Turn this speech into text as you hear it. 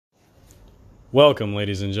Welcome,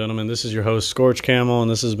 ladies and gentlemen. This is your host, Scorchcamel, and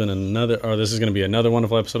this is going to be another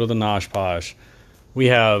wonderful episode of the Gnoshposh. We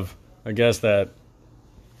have a guest that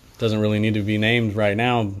doesn't really need to be named right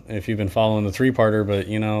now if you've been following the three-parter, but,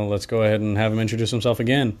 let's go ahead and have him introduce himself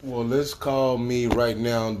again. Well, let's call me right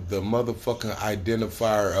now the motherfucking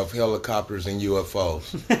identifier of helicopters and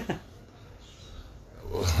UFOs.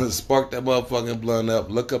 Spark that motherfucking blunt up,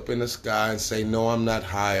 look up in the sky and say, no, I'm not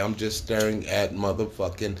high. I'm just staring at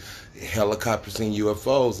motherfucking helicopters and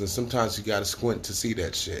UFOs. And sometimes you gotta squint to see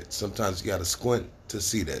that shit.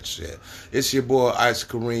 It's your boy, Ice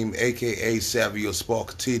Kareem, a.k.a. Savio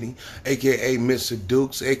Sparkatini, a.k.a. Mr.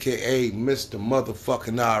 Dukes, a.k.a. Mr.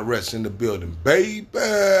 motherfucking IRS in the building. Baby!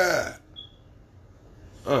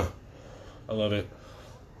 I love it.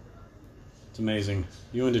 It's amazing.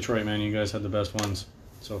 You in Detroit, man, you guys had the best ones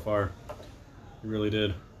so far. You really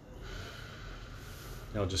did.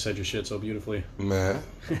 Y'all just said your shit so beautifully. Man,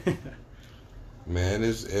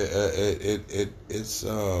 it's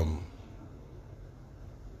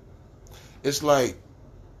like,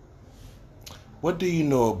 what do you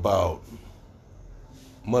know about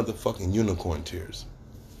motherfucking unicorn tears?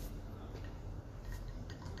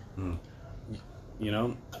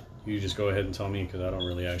 You just go ahead and tell me because I don't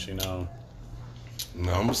really actually know.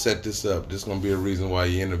 No, I'm gonna set this up. This is gonna be a reason why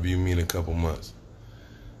you interview me in a couple months.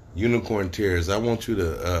 Unicorn tears. I want you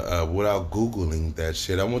to, without Googling that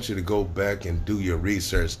shit, I want you to go back and do your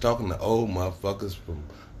research. Talking to old motherfuckers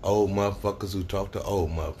who talk to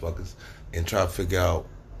old motherfuckers and try to figure out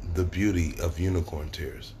the beauty of unicorn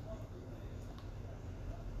tears.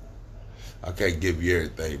 I can't give you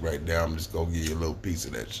everything right now. I'm just gonna give you a little piece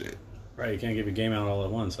of that shit. Right, you can't give a game out all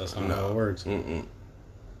at once. That's not how it works.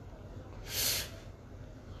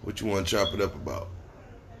 What you want to chop it up about?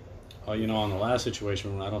 On the last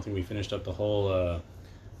situation, I don't think we finished up the whole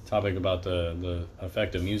topic about the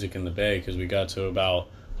effect of music in the Bay because we got to about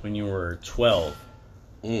when you were 12.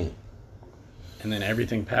 And then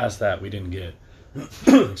everything past that we didn't get.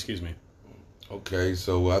 Excuse me. Okay,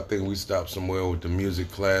 so I think we stopped somewhere with the music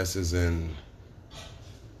classes and,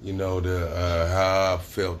 how I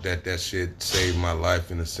felt that shit saved my life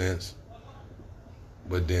in a sense.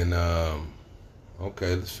 But then,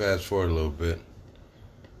 okay, let's fast forward a little bit.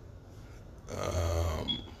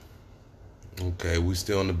 Okay, we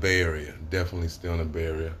still in the Bay Area. Definitely still in the Bay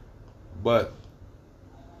Area. But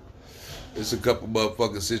there's a couple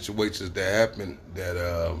motherfucking situations that happened that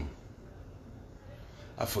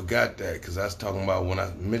I forgot that because I was talking about when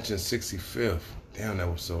I mentioned 65th. Damn,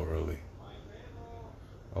 that was so early.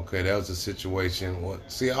 Okay, that was a situation.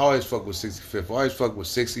 See, I always fuck with 65th. I always fuck with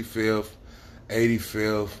 65th,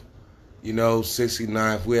 85th.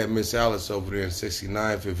 69th, we had Miss Alice over there in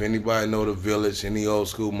 69th. If anybody know the village, any old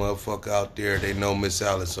school motherfucker out there, they know Miss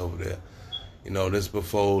Alice over there. This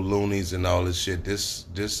before Loonies and all this shit. This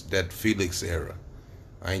that Felix era.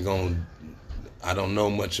 I don't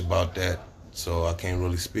know much about that, so I can't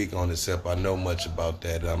really speak on it, except I know much about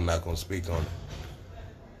that, and I'm not going to speak on it.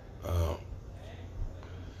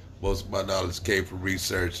 Most of my knowledge came from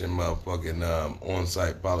research and motherfucking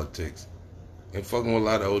on-site politics. And fucking with a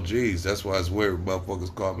lot of OGs. That's why it's weird.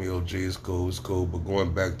 Motherfuckers call me OG. It's cool. But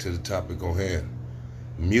going back to the topic on hand,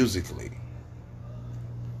 musically,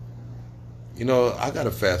 I gotta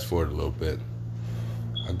fast forward a little bit.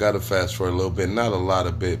 Not a lot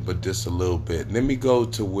of bit, but just a little bit. Let me go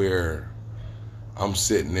to where I'm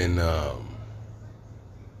sitting in.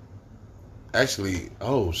 Actually,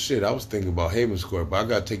 oh shit, I was thinking about Haven Square, but I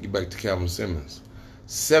gotta take you back to Calvin Simmons.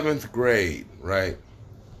 7th grade, right?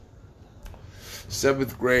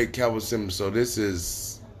 7th grade, Calvin Simmons. So this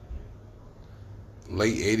is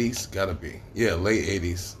late 80s, gotta be. Yeah, late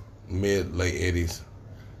 80s, late 80s.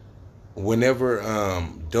 Whenever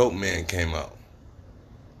Dope Man came out,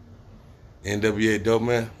 NWA Dope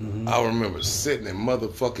Man, I remember sitting in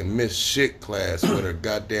motherfucking Miss Shit class with her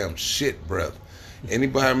goddamn shit breath.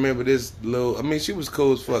 Anybody remember this little? She was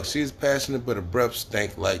cool as fuck. She was passionate, but her breath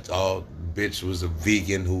stank like all bitch was a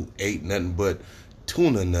vegan who ate nothing but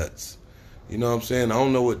tuna nuts. You know what I'm saying? I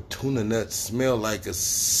don't know what tuna nuts smell like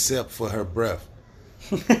except for her breath.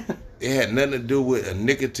 It had nothing to do with a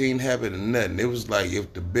nicotine habit or nothing. It was like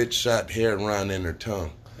if the bitch shot hair around in her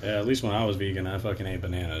tongue. Yeah, at least when I was vegan, I fucking ate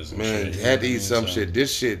bananas. Man, shit, had to eat some shit.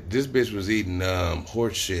 This bitch was eating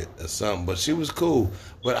horse shit or something. But she was cool.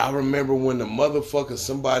 But I remember when the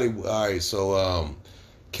motherfucker, alright, so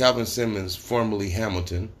Calvin Simmons, formerly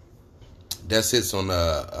Hamilton, that sits on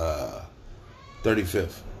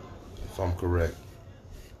 35th. If I'm correct.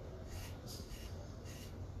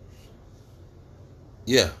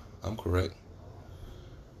 Yeah, I'm correct.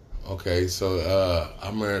 Okay, so I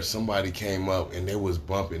remember somebody came up and they was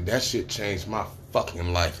bumping. That shit changed my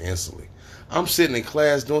fucking life instantly. I'm sitting in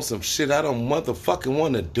class doing some shit I don't motherfucking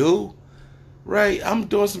want to do. Right? I'm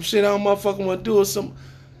doing some shit I don't motherfucking want to do. Some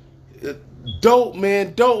dope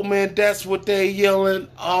man. That's what they yelling.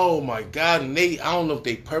 Oh my god! And I don't know if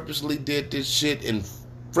they purposely did this shit in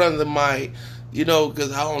front of my,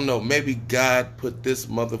 because I don't know. Maybe God put this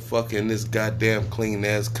motherfucker in this goddamn clean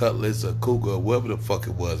ass cutlass or cougar or whatever the fuck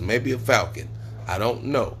it was. Maybe a falcon. I don't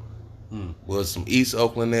know. Was some East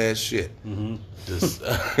Oakland ass shit. Mm-hmm. Just,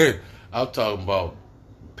 I'm talking about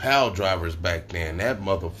PAL drivers back then. That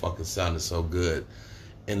motherfucker sounded so good.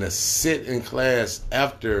 And to sit in class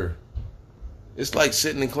after, it's like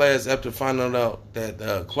sitting in class after finding out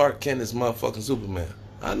that Clark Kent is motherfucking Superman.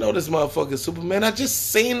 I know this motherfucking Superman. I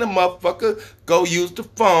just seen the motherfucker go use the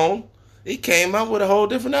phone. He came out with a whole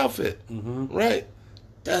different outfit. Mm-hmm. Right?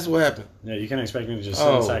 That's what happened. Yeah, you can't expect me to just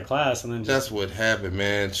sit inside class and then just... That's what happened,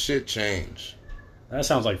 man. Shit changed. That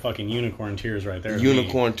sounds like fucking unicorn tears right there.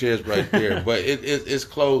 Unicorn tears right there. But it's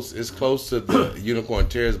close. It's close to the unicorn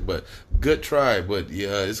tears, but good try. But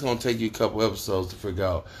yeah, it's going to take you a couple episodes to figure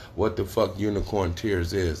out what the fuck unicorn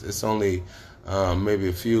tears is. It's only maybe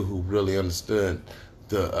a few who really understood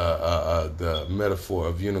the metaphor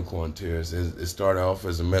of unicorn tears. It started off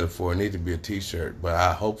as a metaphor. It needed to be a t-shirt, but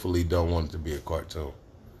I hopefully don't want it to be a cartoon.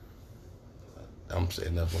 I'm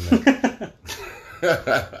saying enough on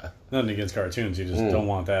that. Nothing against cartoons. You just don't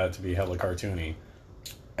want that to be hella cartoony.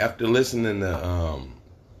 After listening to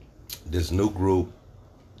this new group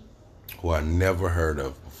who I never heard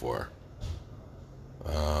of before,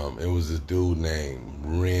 it was this dude named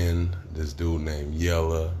Ren, this dude named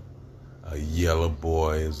Yella, a Yellow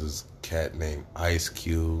Boy. It was this cat named Ice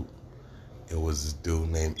Cube. It was this dude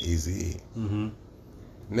named Eazy-E. Mm-hmm.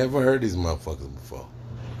 Never heard these motherfuckers before.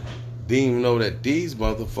 Didn't even know that these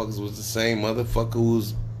motherfuckers was the same motherfucker who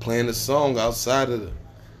was playing the song outside of the...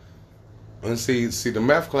 And see, the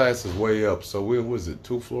math class is way up. So was it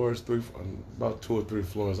 2 floors, 3, about 2 or 3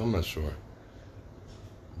 floors? I'm not sure.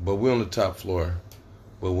 But we're on the top floor.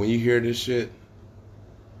 But when you hear this shit,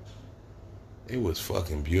 it was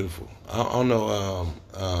fucking beautiful. I don't know,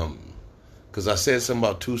 because I said something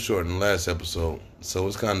about Too Short in the last episode, so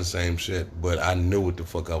it's kind of the same shit. But I knew what the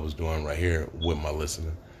fuck I was doing right here with my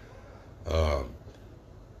listening.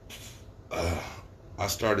 I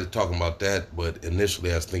started talking about that, but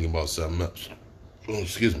initially I was thinking about something else. Oh,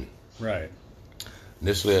 excuse me. Right.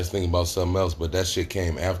 Initially I was thinking about something else, but that shit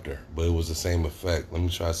came after. But it was the same effect. Let me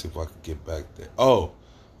try to see if I could get back there. Oh,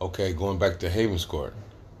 okay, going back to Havens Court.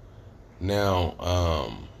 Now,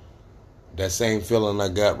 that same feeling I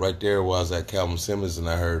got right there while I was at Calvin Simmons and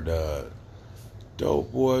I heard,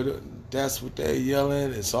 dope boy, that's what they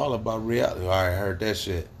yelling. It's all about reality. All right, I heard that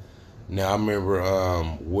shit. Now, I remember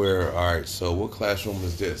so what classroom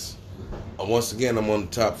is this? Once again, I'm on the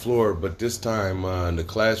top floor, but this time the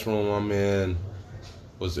classroom I'm in,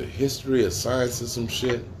 was it history or science or some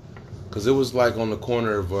shit? Because it was like on the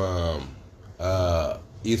corner of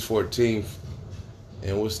East 14th,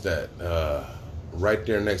 and what's that? Right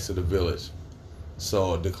there next to the village.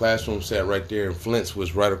 So the classroom sat right there, and Flint's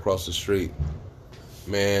was right across the street.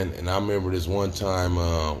 Man, and I remember this one time,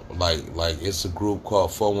 like it's a group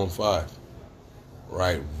called 415,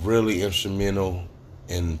 right? Really instrumental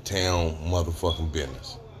in town motherfucking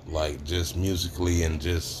business. Like, just musically and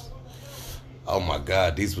just, oh my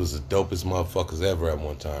God, these was the dopest motherfuckers ever at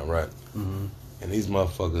one time, right? Mm-hmm. And these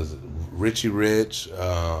motherfuckers, Richie Rich,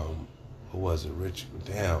 who was it? Richie,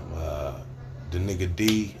 damn, the nigga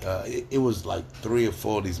D. It was like 3 or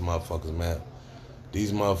 4 of these motherfuckers, man.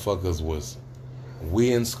 These motherfuckers was,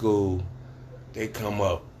 we in school, they come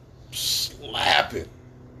up slapping,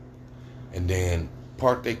 and then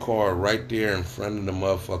park their car right there in front of the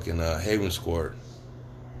motherfucking Havens Court,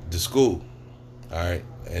 the school, all right,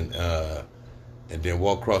 and then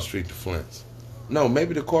walk across the street to Flint's. No,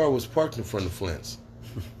 maybe the car was parked in front of Flint's,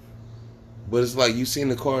 but it's like you seen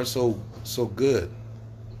the car so good.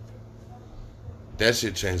 That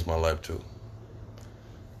shit changed my life too.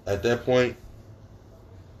 At that point,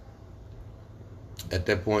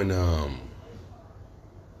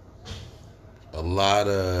 a lot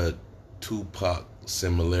of Tupac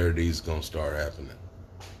similarities gonna start happening.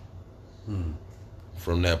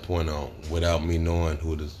 From that point on, without me knowing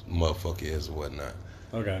who this motherfucker is or whatnot.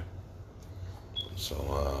 Okay.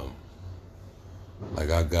 So,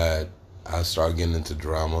 I started getting into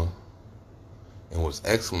drama and was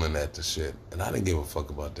excellent at the shit. And I didn't give a fuck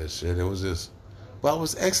about that shit. It was just, but I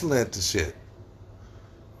was excellent at the shit.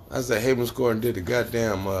 I was at Havens Court and did the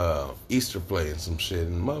goddamn Easter play and some shit.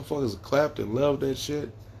 And motherfuckers clapped and loved that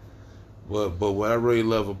shit. But what I really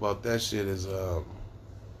love about that shit is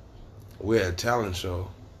we had a talent show.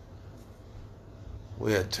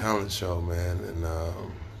 We had a talent show, man, and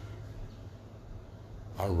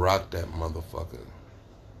I rocked that motherfucker.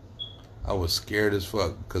 I was scared as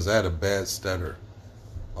fuck because I had a bad stutter.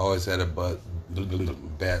 Always had a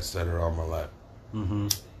bad stutter all my life. Mm-hmm.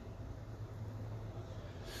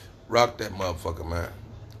 Rocked that motherfucker, man.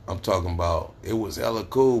 I'm talking about, it was hella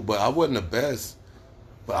cool, but I wasn't the best,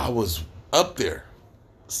 but I was up there.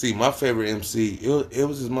 See, my favorite MC, it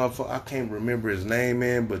was this motherfucker, I can't remember his name,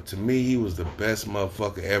 man, but to me, he was the best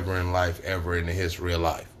motherfucker ever in life, ever in the history of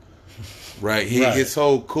life. Right? His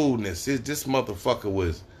whole coolness, this motherfucker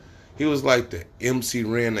was, he was like the MC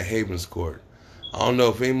Ren of Havens Court. I don't know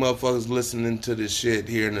if any motherfuckers listening to this shit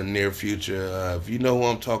here in the near future, if you know who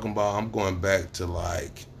I'm talking about, I'm going back to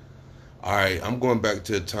I'm going back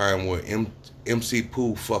to a time where MC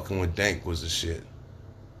Pooh fucking with Dank was the shit.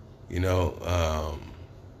 You know,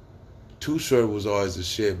 Too Short was always the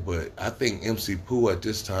shit, but I think MC Pooh at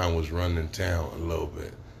this time was running town a little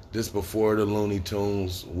bit. This before the Looney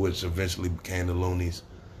Tunes, which eventually became the Loonies.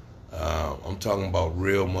 I'm talking about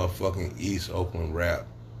real motherfucking East Oakland rap.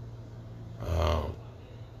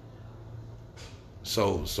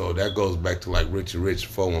 So that goes back to like Richie Rich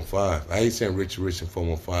 415. I hate saying Richie Rich and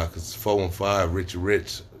 415 because 415, Richie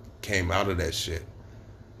Rich came out of that shit.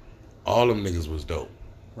 All them niggas was dope.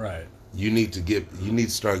 Right. You need to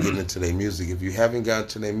start getting into their music. If you haven't gotten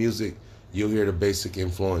to their music, you'll hear the basic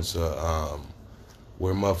influence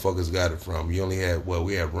where motherfuckers got it from. You only had,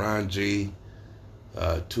 we had Ron G,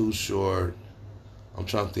 Too Short. I'm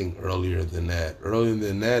trying to think earlier than that. Earlier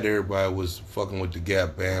than that, everybody was fucking with the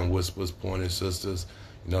Gap Band, Whispers, Pointer Sisters,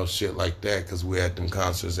 you know, shit like that, because we had them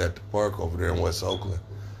concerts at the park over there in West Oakland.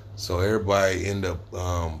 So everybody ended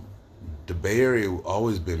up, the Bay Area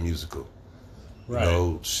always been musical. Right. You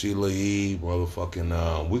know, Sheila E.,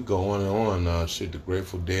 motherfucking, we go on and on, shit, the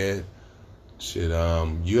Grateful Dead, shit,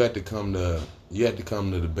 you had to come to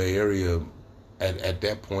the Bay Area at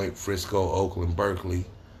that point, Frisco, Oakland, Berkeley,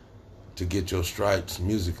 to get your stripes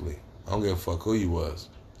musically. I don't give a fuck who you was.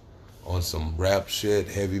 On some rap shit,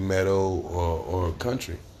 heavy metal, or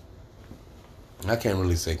country. I can't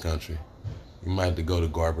really say country. You might have to go to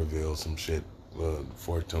Garberville, some shit,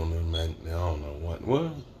 Fortuna, man, I don't know,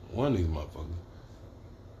 one of these motherfuckers.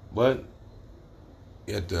 But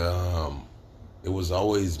it was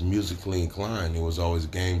always musically inclined. It was always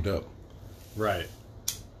gamed up. Right.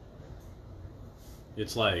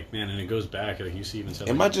 It's like, man, and it goes back, like you see even said...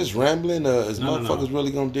 Am I just rambling, is motherfuckers really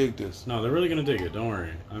gonna dig this? No, they're really gonna dig it, don't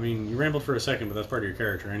worry. I mean, you rambled for a second, but that's part of your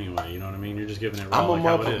character anyway, you know what I mean? You're just giving it raw, like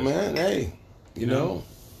how it is. Man, hey, you know,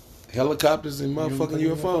 helicopters and motherfucking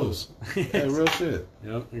UFOs. Hey, real shit.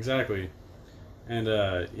 Yep, exactly. And,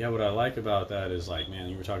 what I like about that is, like, man,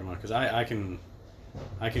 you were talking about... Because I can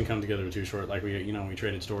come together with Too Short, like, we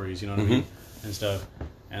traded stories, you know what I mean? And stuff.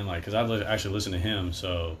 And, like, because I've actually listened to him,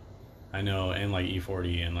 so... I know, and like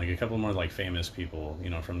E40 and like a couple more like famous people, you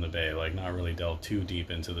know, from the Bay, like not really delve too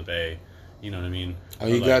deep into the Bay, you know what I mean? Oh,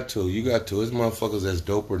 you got to. It's motherfuckers that's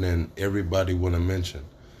doper than everybody want to mention.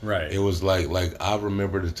 Right. It was like I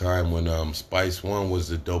remember the time when Spice One was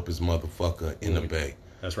the dopest motherfucker in the Bay.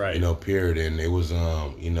 That's right. You know, period. And it was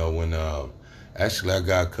when actually I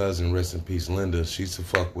got a cousin, rest in peace, Linda. She used to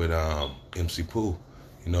fuck with MC Pooh.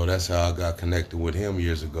 You know, that's how I got connected with him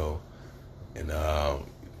years ago. And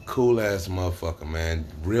cool ass motherfucker, man.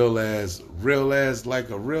 Real ass, like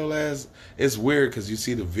a real ass. It's weird because you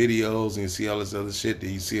see the videos and you see all this other shit that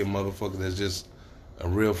you see a motherfucker that's just a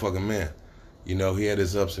real fucking man. You know, he had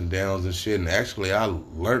his ups and downs and shit. And actually, I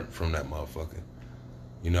learned from that motherfucker.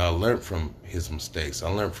 You know, I learned from his mistakes. I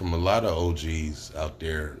learned from a lot of OGs out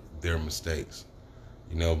there, their mistakes.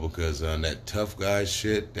 You know, because that tough guy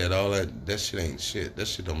shit, that shit ain't shit. That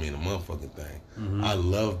shit don't mean a motherfucking thing. Mm-hmm. I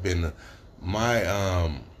love being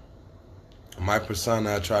my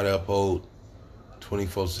persona I try to uphold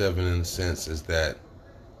 24/7 in a sense is that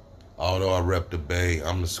although I rep the Bay,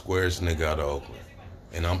 I'm the squarest nigga out of Oakland.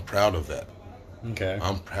 And I'm proud of that. Okay.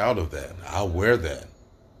 I'm proud of that. I wear that.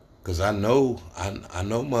 Because I know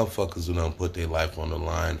motherfuckers who don't put their life on the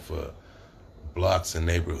line for blocks and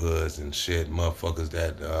neighborhoods and shit. Motherfuckers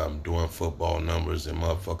that doing football numbers and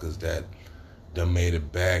motherfuckers that done made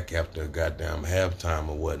it back after a goddamn halftime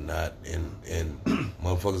or whatnot, and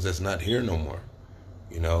motherfuckers that's not here no more.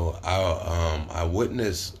 You know, I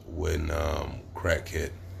witnessed when crack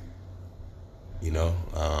hit. You know,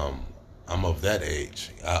 I'm of that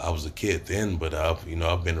age. I was a kid then, but I've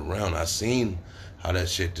been around. I've seen how that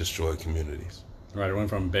shit destroyed communities. Right, it went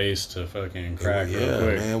from bass to fucking crack real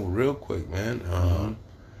quick. Man, real quick, man.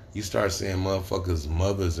 You start seeing motherfuckers,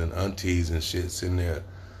 mothers and aunties and shit sitting there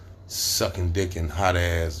sucking dick in hot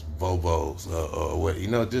ass Vovos or what,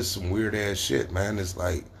 just some weird ass shit, man. It's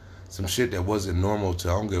like some shit that wasn't normal to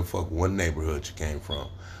I don't give a fuck what neighborhood you came from.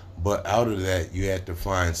 But out of that, you had to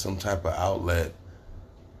find some type of outlet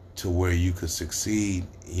to where you could succeed,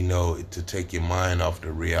 to take your mind off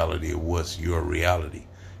the reality of what's your reality.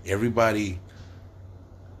 Everybody,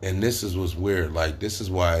 and this is what's weird. Like this is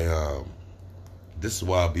why I'll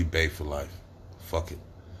be Bay for life. Fuck it.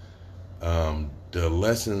 The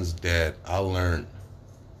lessons that I learned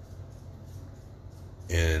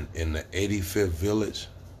in the 85th village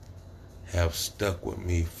have stuck with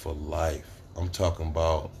me for life. I'm talking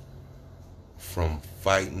about from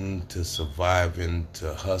fighting to surviving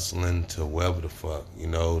to hustling to whatever the fuck,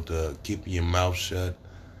 to keeping your mouth shut.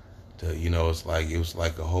 To it was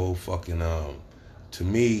like a whole fucking to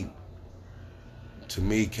me,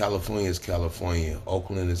 California is California.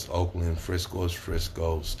 Oakland is Oakland. Frisco is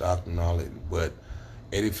Frisco. Stockton, all it. But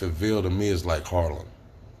 85thville to me is like Harlem.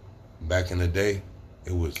 Back in the day,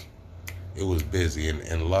 it was busy.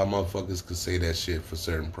 And a lot of motherfuckers could say that shit for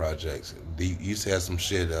certain projects. You used to have some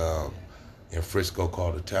shit in Frisco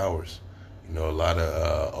called the Towers. A lot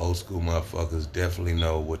of old school motherfuckers definitely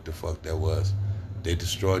know what the fuck that was. They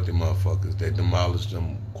destroyed the motherfuckers. They demolished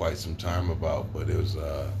them quite some time about. But it was...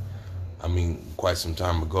 quite some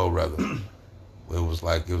time ago, rather. It was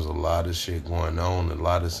a lot of shit going on, a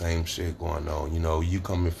lot of same shit going on. You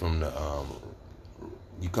coming from the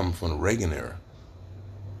Reagan era.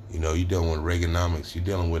 You dealing with Reaganomics. You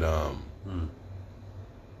dealing with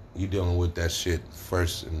you dealing with that shit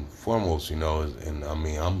first and foremost. And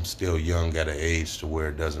I'm still young at an age to where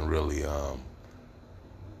it doesn't really.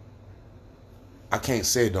 I can't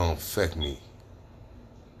say it don't affect me.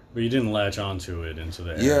 But you didn't latch onto it until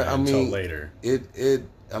until later.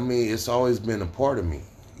 It's always been a part of me.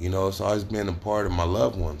 It's always been a part of my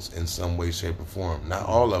loved ones in some way, shape, or form. Not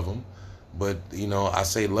all of them, but, I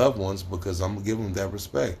say loved ones because I'm going to give them that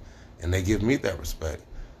respect. And they give me that respect.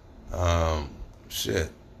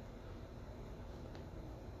 Shit.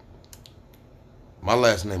 My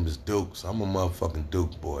last name is Dukes. I'm a motherfucking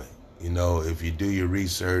Duke boy. If you do your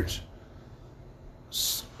research...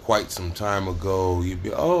 quite some time ago, you'd be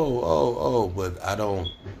but I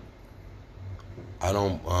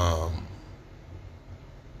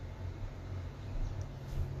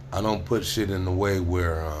don't put shit in the way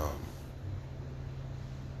where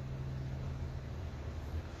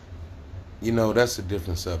that's a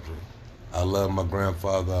different subject. I love my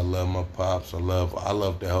grandfather, I love my pops, I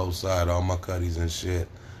love the whole side, all my cutties and shit.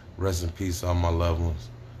 Rest in peace, all my loved ones.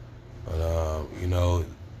 But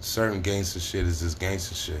certain gangster shit is just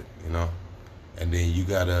gangster shit, And then you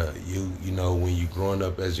gotta, when you growing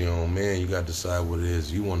up as your own man, you gotta decide what it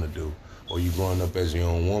is you want to do. Or you growing up as your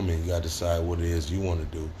own woman, you gotta decide what it is you want to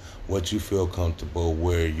do. What you feel comfortable,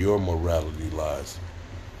 where your morality lies,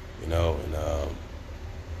 And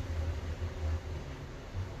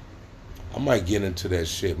I might get into that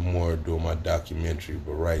shit more during my documentary,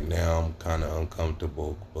 but right now I'm kind of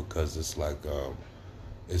uncomfortable because it's like,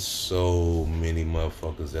 it's so many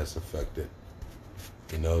motherfuckers that's affected.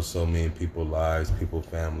 So many people's lives, people's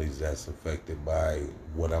families that's affected by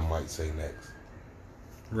what I might say next.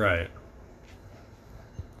 Right.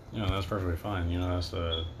 That's perfectly fine. That's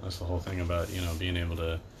the whole thing about, being able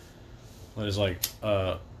to, what is like,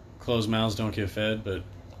 closed mouths don't get fed, but,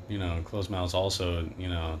 closed mouths also,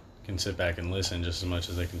 can sit back and listen just as much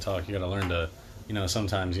as they can talk. You got to learn to,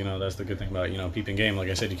 sometimes, that's the good thing about, peeping game. Like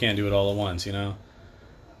I said, you can't do it all at once,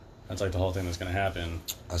 That's like the whole thing that's going to happen.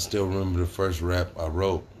 I still remember the first rap I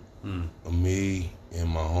wrote. Me and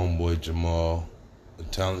my homeboy Jamal, the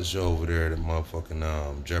talent show over there at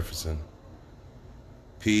motherfucking Jefferson.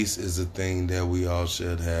 Peace is a thing that we all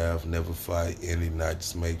should have. Never fight any night,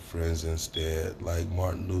 just make friends instead. Like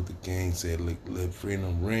Martin Luther King said, let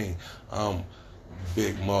freedom ring. I'm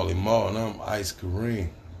Big Molly Mall and I'm Ice Kareem.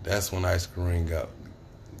 That's when Ice Kareem got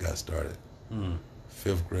started.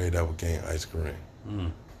 5th grade, I became Ice Kareem.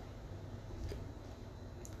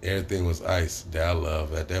 Everything was ice that I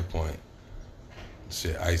love at that point.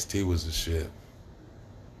 Shit, Ice-T was the shit.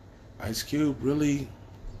 Ice Cube, really?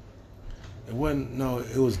 It wasn't, no,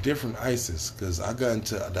 it was different ices, because I got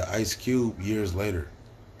into the Ice Cube years later.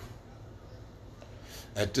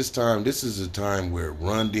 At this time, this is a time where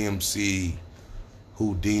Run DMC,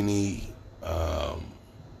 Houdini,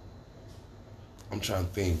 I'm trying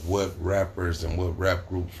to think what rappers and what rap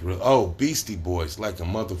groups really... Oh, Beastie Boys, like a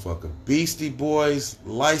motherfucker. Beastie Boys,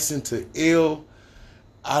 Licensed to Ill.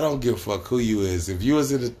 I don't give a fuck who you is. If you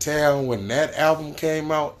was in the town when that album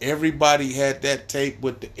came out, everybody had that tape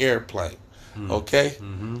with the airplane. Okay?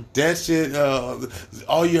 That shit,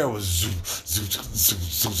 all you heard was zoom, zoom, zoom,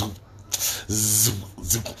 zoom, zoom. Zoom,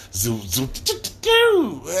 zoom, zoom, zoom,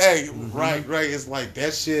 zoom. Hey, right. It's like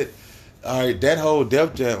that shit. All right, that whole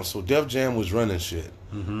Def Jam. So Def Jam was running shit.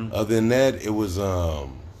 Other than that, it was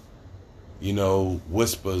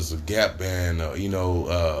Whispers, a Gap Band,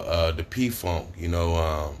 the P Funk,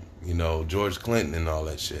 George Clinton and all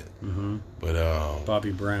that shit. But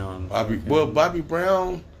Bobby Brown. Bobby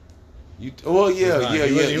Brown. He wasn't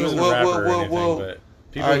a rapper or anything, but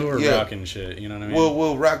people who were rocking shit, you know what I mean?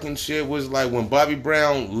 Well, rocking shit was like when Bobby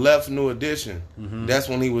Brown left New Edition. That's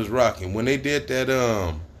when he was rocking. When they did that,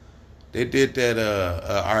 all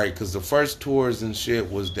right, because the first tours and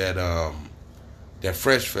shit was that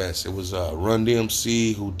Fresh Fest. It was Run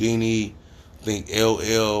DMC, Houdini, I think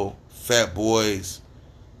LL, Fat Boys,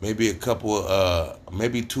 maybe a couple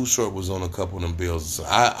maybe Too Short was on a couple of them bills. So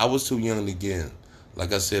I was too young to get in.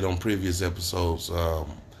 Like I said on previous episodes,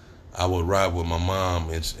 I would ride with my mom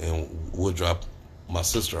and would drop my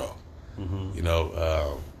sister off.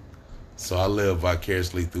 So I lived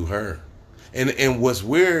vicariously through her. And what's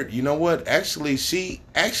weird, you know what? Actually, she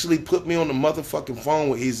actually put me on the motherfucking phone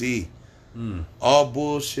with Eazy-E. All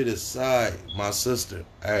bullshit aside, my sister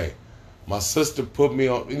put me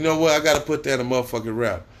on. You know what? I gotta put that in motherfucking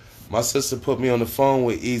rap. My sister put me on the phone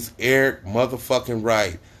with Eric motherfucking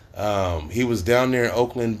Wright. He was down there in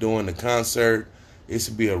Oakland doing the concert. It used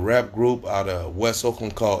to be a rap group out of West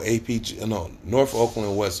Oakland called APG. No, North Oakland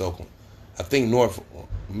and West Oakland. I think North.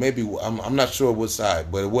 Maybe I'm not sure what side,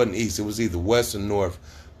 but it wasn't East. It was either West or North,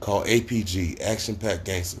 called APG, Action Packed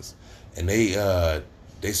Gangsters, and they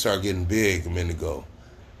started getting big a minute ago.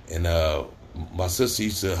 And my sister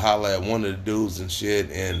used to holler at one of the dudes and shit,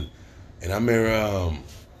 and I remember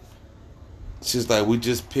she's like, we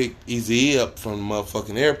just picked Eazy-E up from the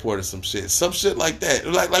motherfucking airport or some shit like that,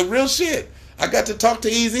 like real shit. I got to talk to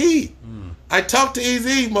Eazy-E. I talked to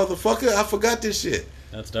Eazy-E, motherfucker. I forgot this shit.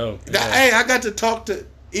 That's dope. Yeah. Hey, I got to talk to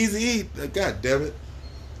Eazy-E. God damn it.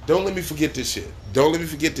 Don't let me forget this shit.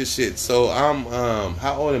 So I'm,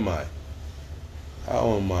 how old am I? I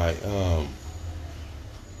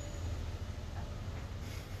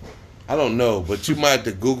don't know, but you might have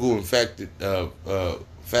to Google and fact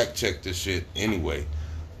check this shit anyway.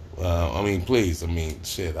 Please.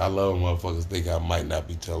 Shit, I love motherfuckers think I might not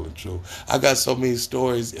be telling the truth. I got so many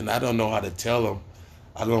stories, and I don't know how to tell them.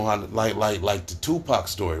 I don't know how to, like the Tupac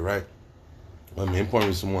story, right? Pour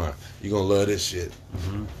me some wine. You're going to love this shit.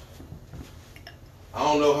 I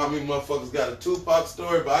don't know how many motherfuckers got a Tupac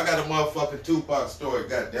story, but I got a motherfucking Tupac story,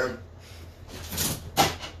 goddamn it.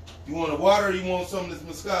 You want a water or you want some of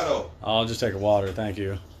this Moscato? I'll just take a water, thank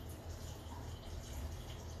you.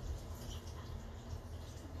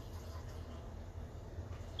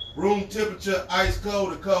 Room temperature, ice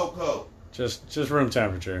cold or cold? Just room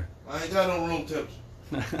temperature. I ain't got no room temperature.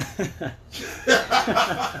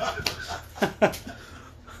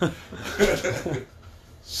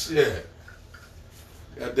 Shit.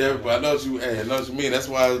 God damn it, but I know what you mean. That's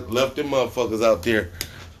why I left them motherfuckers out there.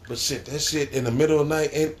 But shit, that shit in the middle of the night,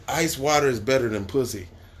 and ice water is better than pussy.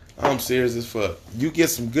 I'm serious as fuck. You get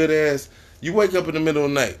some good ass, you wake up in the middle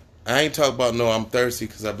of the night. I ain't talking about I'm thirsty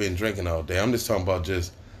because I've been drinking all day. I'm just talking about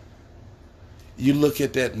you look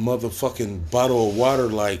at that motherfucking bottle of water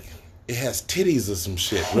like it has titties or some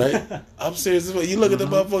shit, right? I'm serious as fuck. You look at the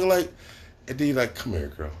motherfucker like, and then you're like, come here,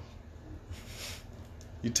 girl.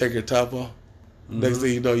 You take her top off. Next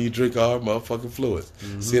thing you know, you drink all her motherfucking fluids.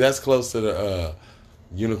 See, that's close to the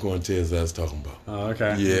unicorn tears I was talking about. Oh,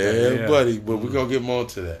 okay. Yeah, buddy. But we're going to get more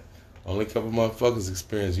to that. Only a couple motherfuckers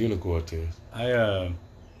experience unicorn tears. I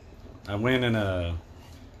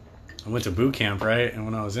went to boot camp, right? And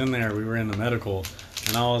when I was in there, we were in the medical,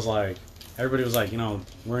 and I was like, everybody was like,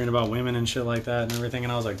 worrying about women and shit like that and everything.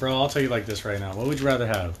 And I was like, bro, I'll tell you like this right now. What would you rather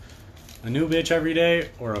have? A new bitch every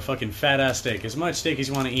day or a fucking fat-ass steak? As much steak as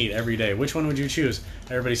you want to eat every day. Which one would you choose?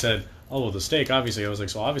 Everybody said, oh, well, the steak, obviously. I was like,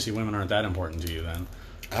 so obviously women aren't that important to you then.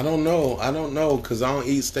 I don't know, because I don't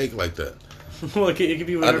eat steak like that. Well, it could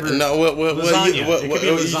be whatever. Lasagna. You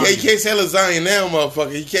can't say lasagna now,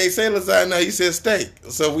 motherfucker. You can't say lasagna now. You said steak.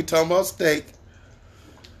 So if we talking about steak,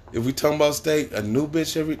 a new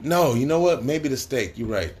bitch every... No, you know what? Maybe the steak. You're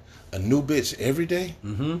right. A new bitch every day?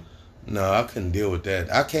 No, I couldn't deal with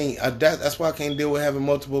that. I can't. That's why I can't deal with having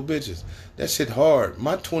multiple bitches. That shit hard.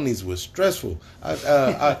 My 20s was stressful.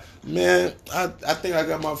 I think I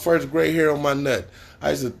got my first gray hair on my nut. I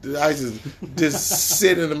used to just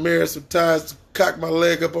sit in the mirror sometimes, cock my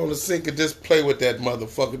leg up on the sink and just play with that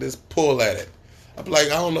motherfucker, just pull at it. I'm like,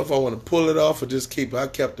 I don't know if I want to pull it off or just keep it. I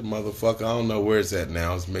kept the motherfucker. I don't know where it's at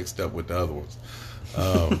now. It's mixed up with the other ones.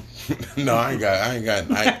 No,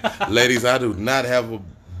 ladies, I do not have a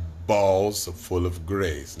balls full of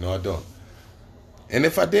grays. No, I don't. And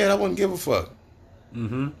if I did, I wouldn't give a fuck.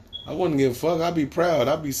 Mm-hmm. I wouldn't give a fuck. I'd be proud.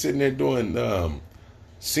 I'd be sitting there doing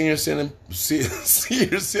senior citizen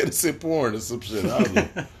porn or some shit. I was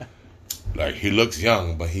like, he looks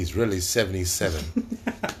young, but he's really 77.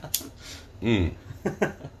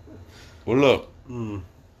 Well, look.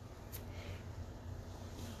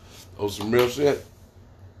 Oh, some real shit.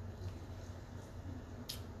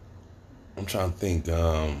 I'm trying to think.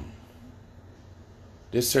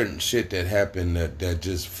 There's certain shit that happened that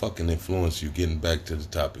just fucking influenced you. Getting back to the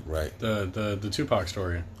topic, right? The Tupac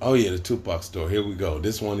story. Oh yeah, the Tupac story. Here we go.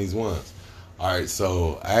 This one of these ones. All right,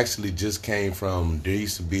 so I actually just came from. There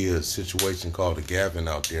used to be a situation called the Gavin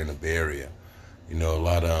out there in the Bay Area. You know, a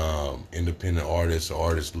lot of independent artists or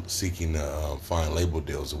artists seeking to find label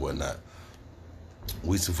deals or whatnot.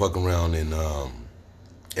 We used to fuck around, and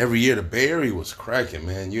every year the Bay Area was cracking,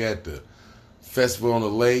 man. You had the Festival on the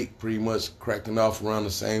Lake pretty much cracking off around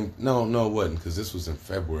the same. No, it wasn't, because this was in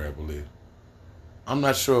February, I believe. I'm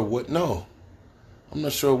not sure what. No, I'm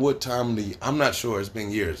not sure what time of the. I'm not sure. It's been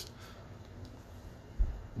years.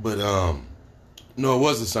 But no, it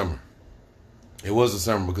was the summer. It was the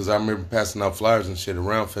summer because I remember passing out flyers and shit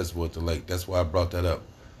around Festival at the Lake. That's why I brought that up.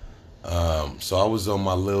 So I was on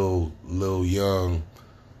my little young,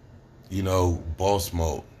 boss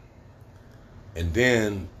mode. And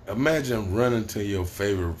then imagine running to your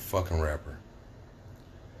favorite fucking rapper.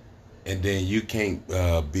 And then you can't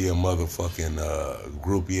be a motherfucking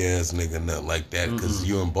groupie ass nigga, nothing like that, because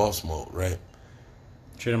you in boss mode, right?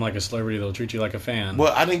 Treat him like a celebrity, they'll treat you like a fan.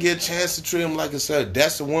 Well, I didn't get a chance to treat him like a celebrity.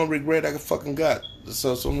 That's the one regret I fucking got.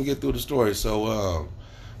 So let me get through the story. So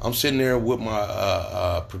I'm sitting there with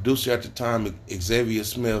my producer at the time, Xavier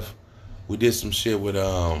Smith. We did some shit with,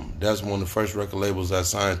 that's one of the first record labels I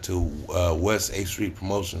signed to, West 8th Street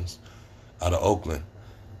Promotions out of Oakland.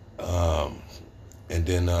 And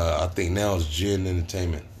then I think now it's Gin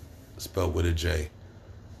Entertainment, spelled with a J.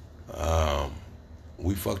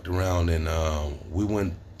 We fucked around and we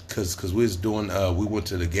went, cause we was doing, we went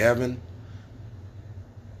to the Gavin.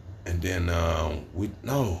 And then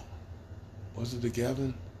was it the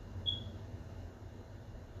Gavin?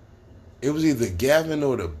 It was either Gavin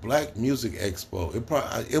or the Black Music Expo.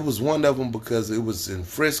 It was one of them because it was in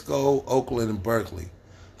Frisco, Oakland, and Berkeley.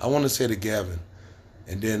 I want to say the Gavin.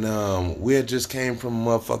 And then we had just came from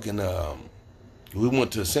motherfucking. We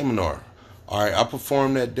went to a seminar. All right, I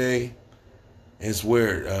performed that day. It's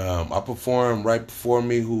weird. I performed right before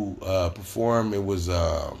me. Who performed? It was.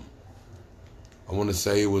 I want to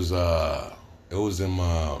say it was. It was in. It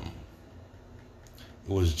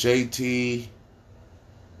was JT.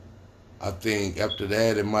 I think after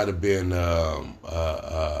that it might have been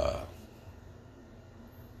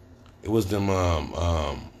it was them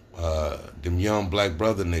young black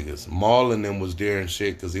brother niggas. Maul and them was there and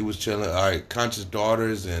shit because he was chilling. All right, Conscious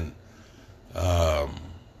Daughters and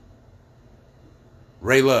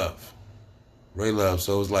Ray Love.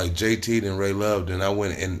 So it was like JT and Ray Love. Then I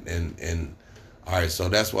went and all right, so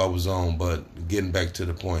that's what I was on. But getting back to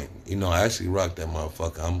the point, I actually rocked that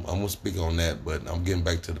motherfucker. I'm gonna speak on that, but I'm getting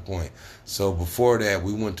back to the point. So before that,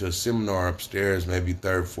 we went to a seminar upstairs, maybe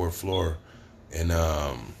 3rd, 4th floor, and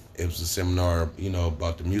it was a seminar,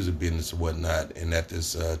 about the music business and whatnot. And at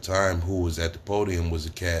this time, who was at the podium was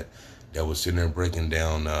a cat that was sitting there breaking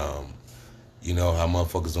down, how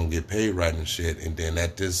motherfuckers don't get paid right and shit. And then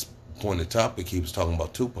at this point, the topic, he was talking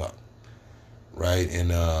about Tupac, right? And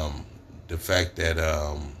the fact that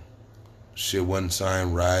shit wasn't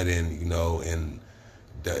signed right, and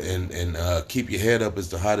and Keep Your Head Up is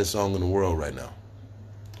the hottest song in the world right now.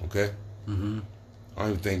 Okay? Mm-hmm. I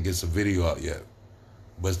don't even think it's a video out yet,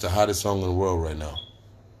 but it's the hottest song in the world right now.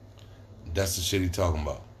 That's the shit he talking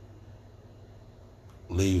about.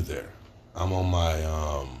 Leave there. I'm on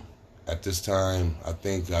my at this time, I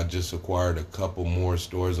think I just acquired a couple more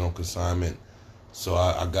stores on consignment. So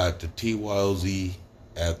I got the TYOZ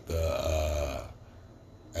at the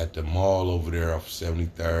mall over there off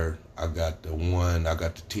 73rd. I got the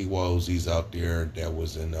TYOZs out there that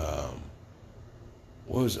was in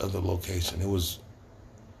what was the other location? It was,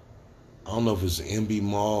 I don't know if it's the MB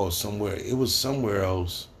Mall or somewhere. It was somewhere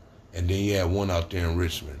else. And then you had one out there in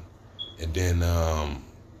Richmond. And then I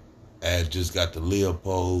just got the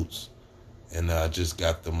Leopolds. And I just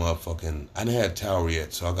got the motherfucking, I didn't have Tower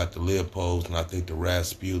yet, so I got the Leopolds and I think the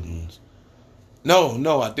Rasputins.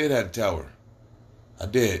 No, I did have the Tower. I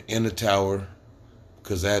did, in the Tower,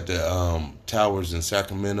 because I had the Towers in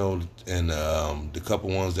Sacramento and the couple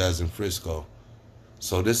ones that was in Frisco.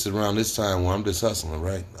 So this is around this time where I'm just hustling,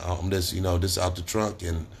 right? I'm just, this out the trunk,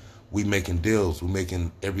 and we making deals. We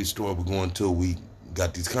making every store we're going to, we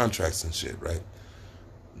got these contracts and shit, right?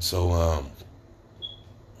 So,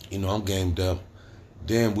 I'm gamed up.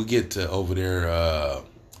 Then we get to over there,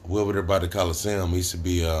 we're over there by the Coliseum. It used to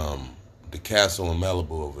be the castle in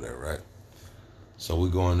Malibu over there, right? So we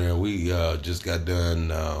go in there. We just got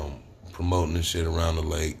done promoting and shit around the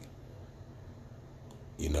lake.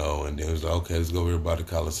 And then it was like, okay, let's go over there by the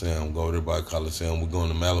Coliseum. Go over there by the Coliseum. We're going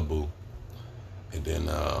to Malibu. And then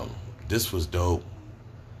this was dope.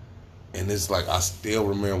 And it's like, I still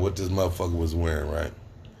remember what this motherfucker was wearing, right?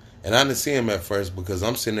 And I didn't see him at first because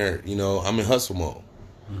I'm sitting there, I'm in hustle mode.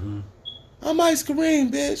 Mm-hmm. I'm Ice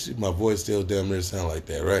Kareem, bitch. My voice still damn near sound like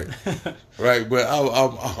that, right? Right, but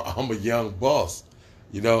I'm a young boss.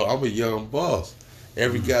 I'm a young boss.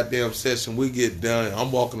 Every goddamn session we get done,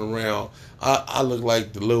 I'm walking around. I look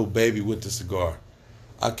like the little baby with the cigar.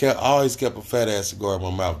 I always kept a fat ass cigar in my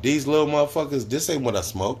mouth. These little motherfuckers, this ain't what I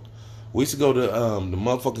smoked. We used to go to the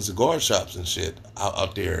motherfucking cigar shops and shit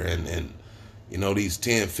out there, and these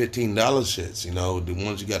 $10, $15 shits. The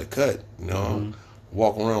ones you got to cut.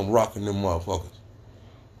 Walk around rocking them motherfuckers,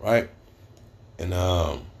 right? And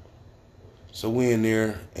so we in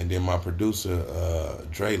there, and then my producer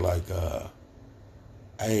Dre like,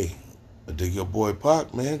 hey, I dig your boy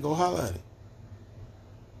Pac, man, go holler at him.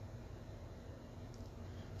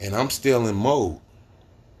 And I'm still in mode.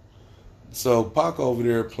 So Pac over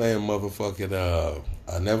there playing motherfucking,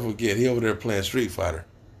 I never forget, he over there playing Street Fighter,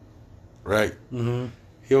 right? Mm-hmm.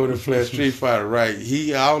 He over there playing Street Fighter, right?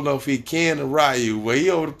 I don't know if he can or Ryu, but he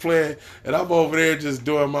over there playing, and I'm over there just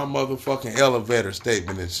doing my motherfucking elevator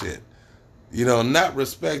statement and shit. Not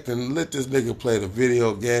respecting, let this nigga play the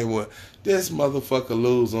video game where this motherfucker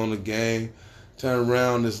lose on the game, turn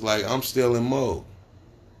around, it's like, I'm still in mode.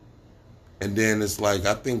 And then it's like,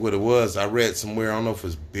 I think what it was, I read somewhere, I don't know if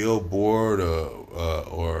it's Billboard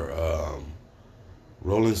or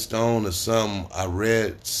Rolling Stone or something, I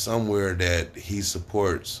read somewhere that he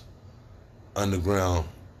supports underground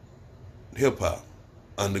hip-hop,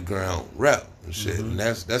 underground rap and shit. Mm-hmm. And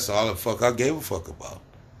that's all the fuck I gave a fuck about.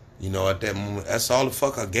 At that moment, that's all the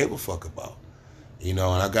fuck I gave a fuck about. And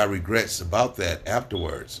I got regrets about that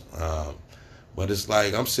afterwards. But it's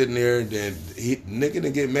like, I'm sitting there, and then nigga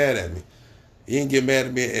didn't get mad at me. He didn't get mad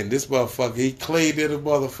at me, and this motherfucker, he cleaned it a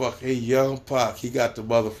motherfucker. He young Pac, he got the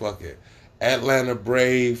motherfucking Atlanta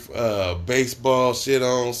Brave baseball shit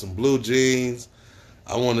on, some blue jeans.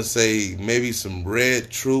 I want to say maybe some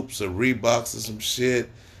red Troops or Reeboks or some shit.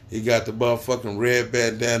 He got the motherfucking red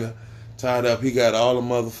bandana tied up. He got all the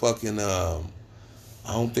motherfucking,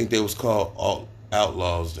 I don't think they was called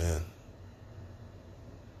Outlaws then.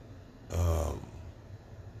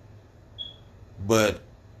 But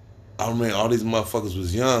I mean, all these motherfuckers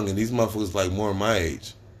was young, and these motherfuckers like more my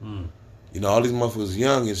age. Mm. All these motherfuckers was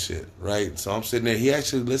young and shit, right? So I'm sitting there. He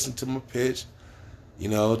actually listened to my pitch,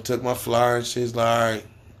 took my flyer and shit. He's like,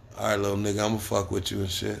 all right, little nigga, I'm gonna fuck with you and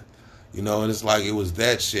shit. And it's like, it was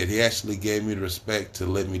that shit. He actually gave me the respect to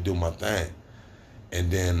let me do my thing. And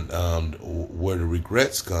then where the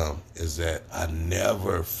regrets come is that I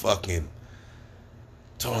never fucking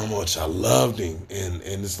told him how much I loved him. And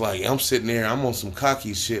it's like, I'm sitting there, I'm on some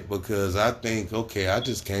cocky shit because I think, okay, I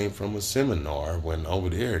just came from a seminar when over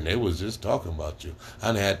there and they was just talking about you.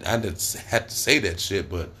 I didn't have to say that shit,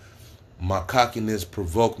 but my cockiness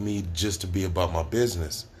provoked me just to be about my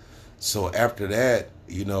business. So after that,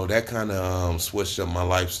 that kind of switched up my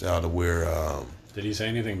lifestyle to where... Did he say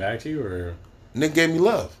anything back to you, or...? Nigga gave me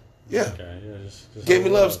love. Yeah. Okay, yeah, just gave me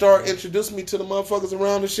love. Start introducing me to the motherfuckers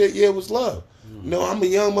around and shit. Yeah, it was love. I'm a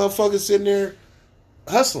young motherfucker sitting there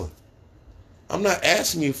hustling. I'm not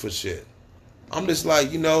asking you for shit. I'm just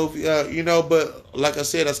like, but like I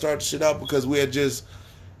said, I started shit out because we had just,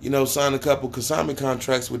 signed a couple consignment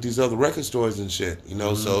contracts with these other record stores and shit,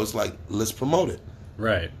 so it's like, let's promote it.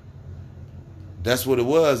 Right. That's what it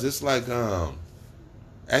was. It's like,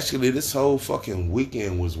 actually, this whole fucking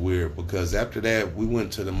weekend was weird because after that, we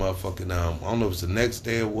went to the motherfucking, I don't know if it's the next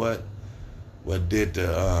day or what did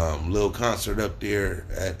the little concert up there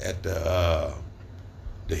at the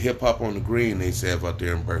Hip Hop on the Green they have out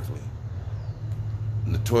there in Berkeley.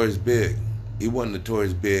 Notorious Big. He wasn't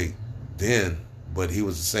Notorious Big then, but he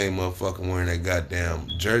was the same motherfucker wearing that goddamn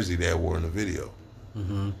jersey that I wore in the video.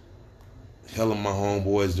 Mm-hmm. Hell of my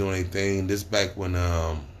homeboys doing their thing. This back when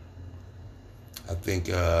I think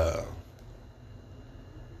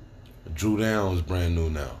Drew Down was brand new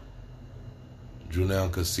now. Drew Down,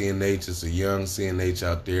 because CNH is a young CNH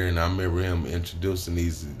out there, and I remember him introducing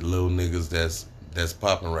these little niggas that's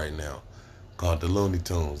popping right now. called the Looney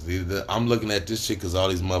Tunes. I'm looking at this shit because all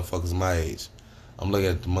these motherfuckers my age. I'm looking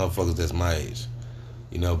at the motherfuckers that's my age.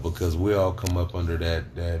 You know, because we all come up under that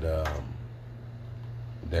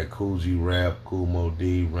Cool G Rap, Cool Mo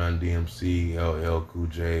D, Run DMC, LL Cool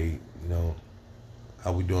J. You know,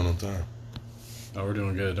 how we doing on time? Oh, we're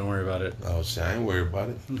doing good. Don't worry about it. Oh shit, I ain't worried about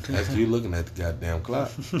it. That's you looking at the goddamn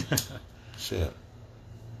clock. Shit.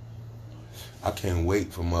 I can't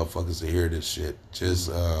wait for motherfuckers to hear this shit.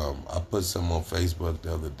 Just, I put something on Facebook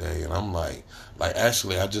the other day, and I'm like,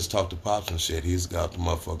 actually, I just talked to Pops and shit. He's got the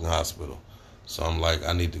motherfucking hospital. So I'm like,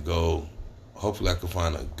 I need to go. Hopefully I can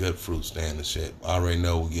find a good fruit stand and shit. I already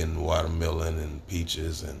know we're getting watermelon and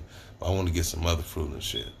peaches, and I want to get some other fruit and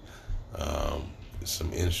shit.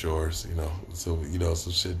 Some inshores, you know. So, you know,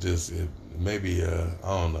 some shit just, maybe, I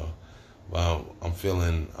don't know. Well, I'm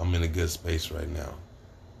in a good space right now.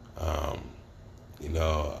 You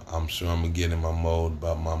know, I'm sure I'm going to get in my mode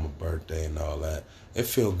about Mama's birthday and all that. It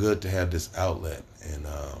feels good to have this outlet. And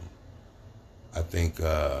I think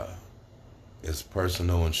as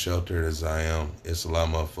personal and sheltered as I am, it's a lot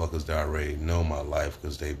of motherfuckers that already know my life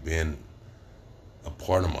because they've been a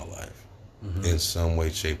part of my life in some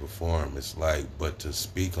way, shape, or form. It's like, but to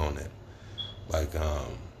speak on it, like,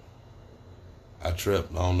 I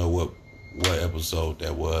tripped. I don't know what episode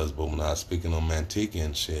that was, but when I was speaking on Mantika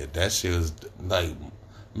and shit, that shit was like,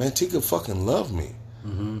 Mantika fucking loved me.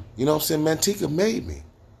 You know what I'm saying? Mantika made me.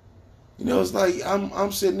 You know, it's like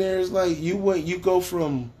I'm sitting there. It's like you go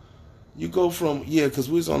from yeah, because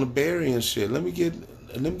we was on the Bay Area and shit. Let me get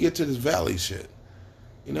to this Valley shit.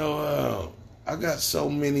 You know, I got so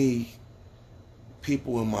many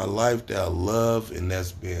people in my life that I love, and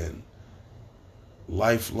that's been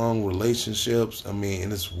lifelong relationships. I mean,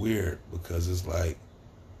 and it's weird because it's like,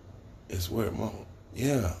 it's weird, mama.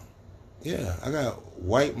 Yeah. I got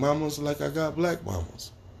white mamas like I got black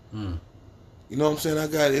mamas. You know what I'm saying?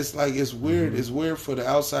 It's like, it's weird. It's weird for the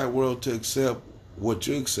outside world to accept what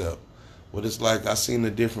you accept. But it's like, I seen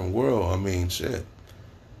a different world. I mean, shit.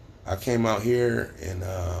 I came out here and,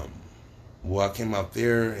 I came out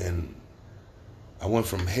there and I went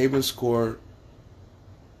from Havens Court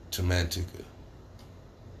to Mantika.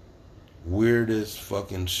 Weirdest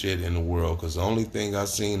fucking shit in the world, because the only thing I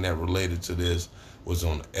seen that related to this was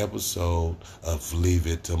on the episode of Leave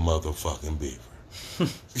It to Motherfucking Beaver.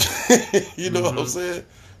 You know what I'm saying?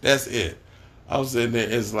 That's it. I was sitting there,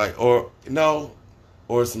 it's like, or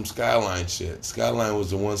some Skyline shit. Skyline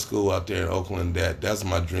was the one school out there in Oakland that's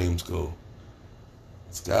my dream school.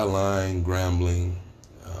 Skyline, Grambling,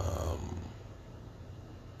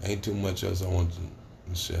 ain't too much else I want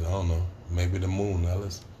to shit. I don't know. Maybe the Moon,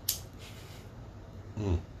 Ellis.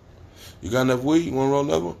 You got enough weed? You want to roll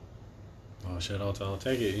another one? Oh shit, I'll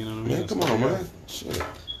take it. You know what I mean? Man, come on, man. Shit.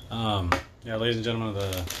 Yeah, ladies and gentlemen of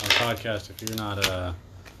the podcast, if you're not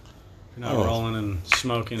rolling and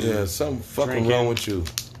smoking, yeah, something fucking drinking, wrong with you.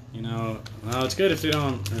 You know, no, it's good if they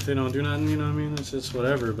don't do nothing. You know what I mean? It's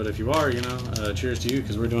whatever. But if you are, you know, cheers to you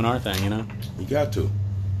because we're doing our thing. You know. You got to.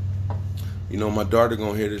 You know, my daughter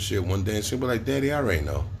gonna hear this shit one day and she'll be like, "Daddy, I already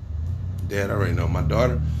know. Dad, I already know." My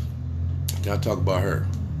daughter. Can I talk about her?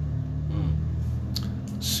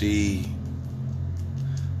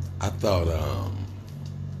 I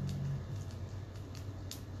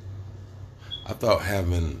thought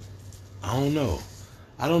having, I don't know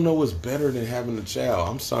what's better than having a child.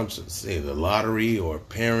 I'm something to say the lottery or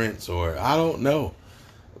parents or I don't know.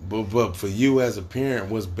 But for you as a parent,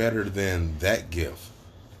 what's better than that gift?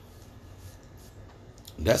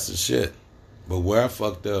 That's the shit. But where I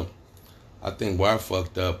fucked up, I think where I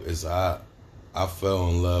fucked up is I fell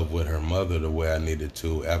in love with her mother the way I needed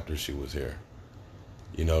to after she was here.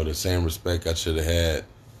 You know, the same respect I should have had,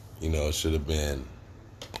 you know, it should have been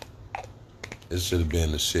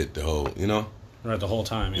the shit the whole, you know? Right, the whole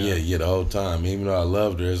time, yeah. Yeah, the whole time. Even though I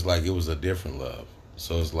loved her, it's like it was a different love.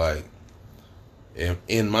 So it's like,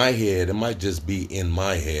 in my head, it might just be in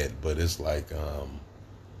my head, but it's like,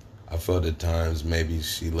 I felt at times maybe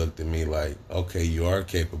she looked at me like, okay, you are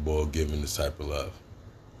capable of giving this type of love.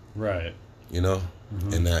 Right. You know?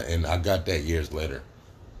 And I got that years later.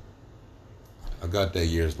 I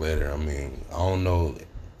mean, I don't know.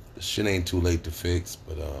 Shit ain't too late to fix,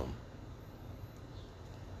 but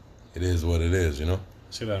it is what it is, you know? I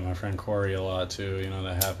see that in my friend Corey a lot, too. You know,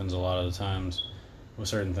 that happens a lot of the times with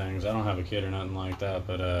certain things. I don't have a kid or nothing like that,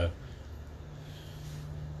 but,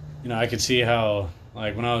 you know, I could see how,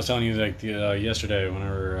 like, when I was telling you, like, yesterday,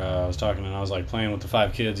 whenever I was talking and I was, like, playing with the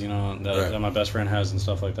 5 kids, you know, that my best friend has and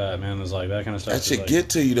stuff like that, man, it's like, that kind of stuff. That shit like, get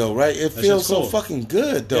to you, though, right? It feels so fucking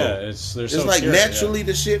good, though. Yeah, it's like, naturally,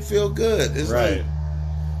 the shit feel good. It's right. like,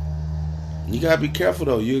 You gotta be careful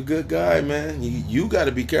though. You're a good guy, man. You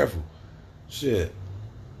gotta be careful. Shit.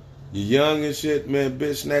 You're young and shit, man.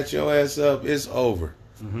 Bitch, snatch your ass up. It's over.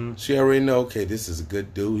 Mm-hmm. She already know. Okay, this is a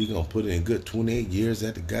good dude. He gonna put in good 28 years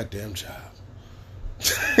at the goddamn job.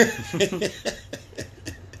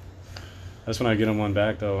 That's when I get them one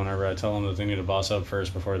back though. Whenever I tell them that they need to boss up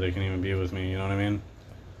first before they can even be with me. You know what I mean?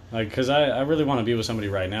 Like, because I really want to be with somebody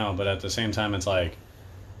right now, but at the same time, it's like,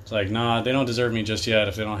 nah, they don't deserve me just yet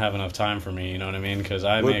if they don't have enough time for me. You know what I mean? Because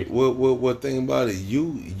what thing about it?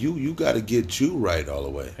 You got to get you right all the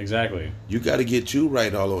way. Exactly. You got to get you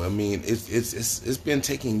right all the way. I mean, it's been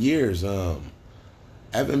taking years. I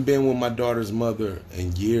haven't been with my daughter's mother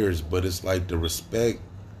in years, but it's like the respect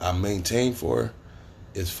I maintain for her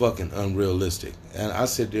is fucking unrealistic. And I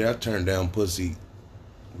sit there, I turn down pussy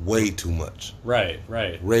way too much. Right.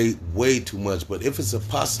 Way too much. But if it's a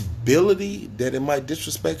possibility that it might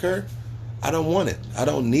disrespect her, I don't want it. I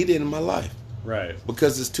don't need it in my life. Right.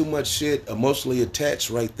 Because there's too much shit emotionally attached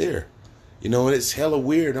right there. You know, and it's hella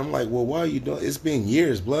weird. I'm like, well, why are you doing? It's been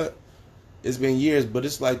years, blood. It's been years, but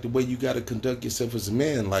it's like the way you got to conduct yourself as a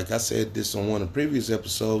man. Like I said this on one of the previous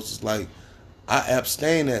episodes. It's like I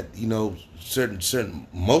abstain at, you know, certain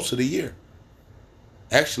most of the year.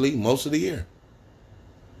 Actually, most of the year.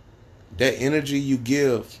 That energy you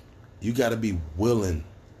give, you got to be willing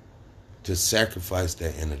to sacrifice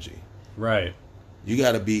that energy. Right. You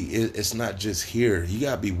got to be, it's not just here. You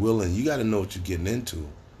got to be willing. You got to know what you're getting into.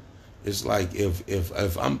 It's like if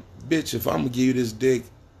I'm going to give you this dick,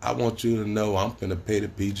 I want you to know I'm going to pay the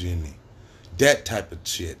PG&E. That type of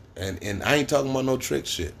shit. And I ain't talking about no trick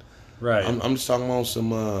shit. Right. I'm just talking about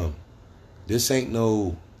some, this ain't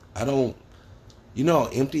no, I don't, you know how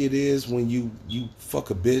empty it is when you fuck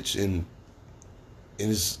a bitch and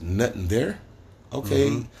it's nothing there? Okay.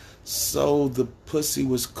 Mm-hmm. So the pussy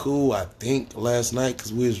was cool, I think, last night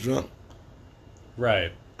because we was drunk.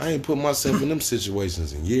 Right. I ain't put myself in them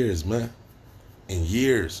situations in years, man. In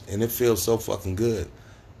years. And it feels so fucking good.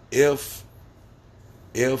 If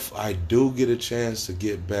I do get a chance to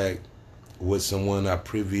get back with someone I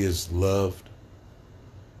previously loved,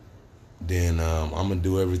 then I'm going to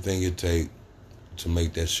do everything it takes to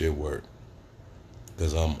make that shit work.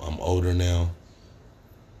 Because I'm older now.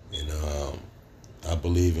 And I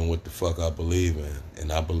believe in what the fuck I believe in.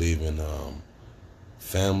 And I believe in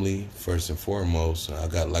family first and foremost. I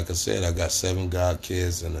got, like I said, I got 7 god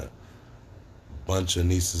kids and a bunch of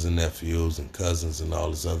nieces and nephews and cousins and all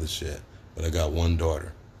this other shit. But I got 1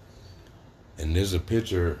 daughter. And there's a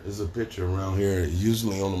picture around here,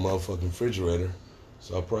 usually on the motherfucking refrigerator.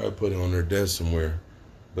 So I'll probably put it on her desk somewhere.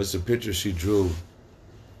 But it's a picture she drew.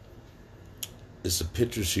 It's a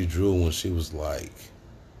picture she drew when she was like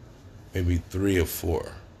maybe 3 or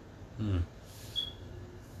 4.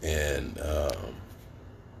 And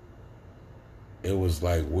it was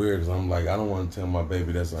like weird because I'm like, I don't want to tell my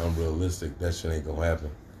baby that's unrealistic. That shit ain't gonna happen.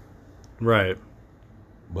 Right.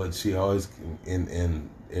 But she always, and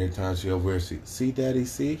every time she over here, she, see daddy,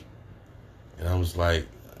 see? And I was like,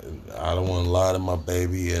 I don't want to lie to my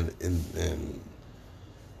baby,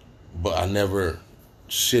 but I never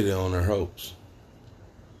shitted on her hopes.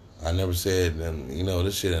 I never said, and you know,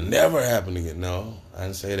 this shit will never happen again. No, I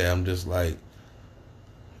didn't say that. I'm just like,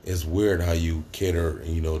 it's weird how you cater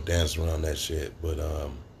and, you know, dance around that shit. But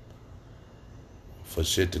for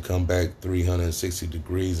shit to come back 360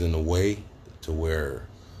 degrees in a way to where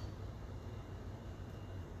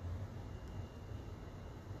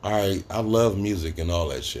I love music and all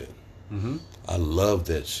that shit. Mm-hmm. I love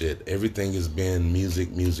that shit. Everything has been music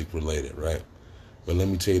related, right? But let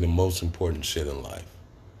me tell you the most important shit in life.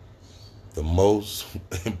 The most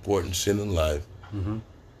important shit in life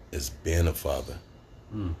is being a father.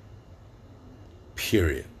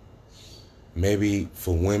 Period. Maybe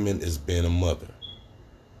for women it's being a mother.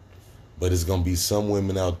 But it's going to be some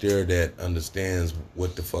women out there that understands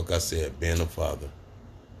what the fuck I said, being a father.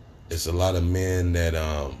 It's a lot of men that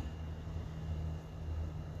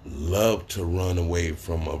love to run away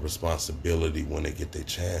from a responsibility when they get their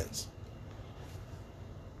chance.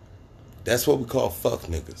 That's what we call fuck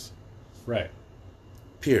niggas. Right.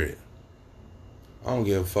 Period. I don't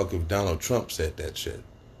give a fuck if Donald Trump said that shit.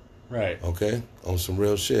 Right. Okay? On some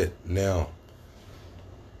real shit. Now,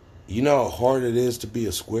 you know how hard it is to be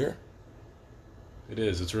a square? It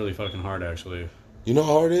is. It's really fucking hard, actually. You know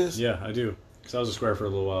how hard it is? Yeah, I do. Because I was a square for a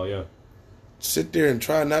little while, yeah. Sit there and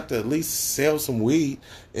try not to at least sell some weed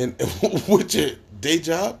and with your day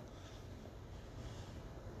job.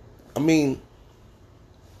 I mean,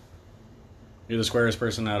 you're the squarest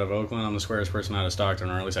person out of Oakland. I'm the squarest person out of Stockton,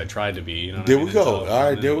 or at least I tried to be. You know. There we go.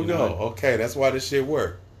 All right, there we go. Okay, that's why this shit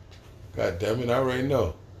worked. God damn it, I already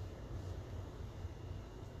know.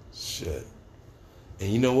 Shit. And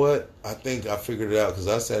you know what? I think I figured it out because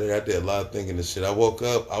I sat there. I did a lot of thinking and shit. I woke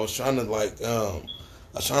up. I was trying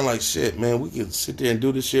to shit, man. We could sit there and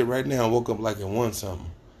do this shit right now. I woke up like at 1 something.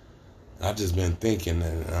 I just been thinking,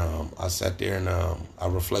 and I sat there and I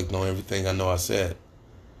reflect on everything I know I said.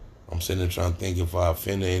 I'm sitting there trying to think if I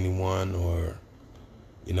offended anyone or,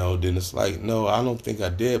 then it's like, no, I don't think I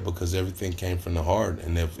did because everything came from the heart.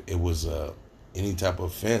 And if it was any type of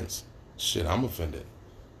offense, shit, I'm offended.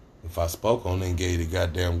 If I spoke on it and gave the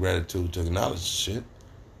goddamn gratitude to acknowledge the shit.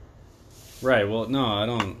 Right, well, no, I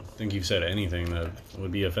don't think you've said anything that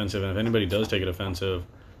would be offensive. And if anybody does take it offensive,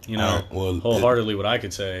 wholeheartedly what I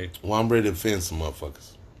could say. Well, I'm ready to offend some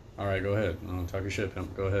motherfuckers. All right, go ahead. Talk your shit,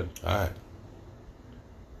 pimp. Go ahead. All right.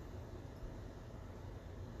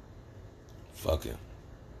 Fuck it.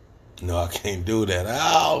 No, I can't do that.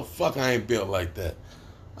 Oh, fuck, I ain't built like that.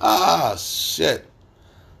 Ah, shit.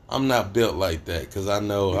 I'm not built like that because I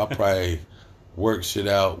know I probably work shit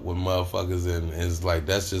out with motherfuckers and it's like,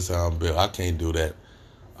 that's just how I'm built. I can't do that.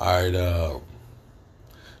 All right,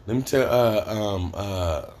 let me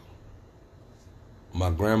tell my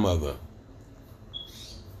grandmother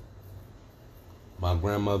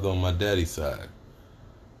on my daddy's side.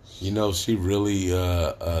 She really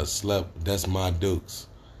slept. That's my Dukes.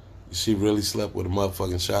 She really slept with a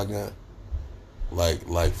motherfucking shotgun.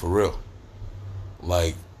 Like for real.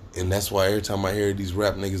 And that's why every time I hear these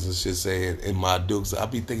rap niggas and shit saying in my Dukes, I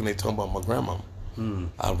be thinking they talking about my grandma.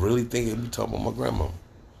 I really think they be talking about my grandma.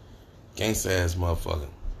 Gangsta ass motherfucker.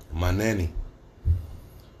 And my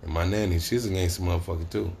nanny, she's a gangsta motherfucker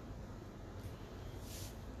too.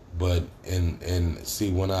 But and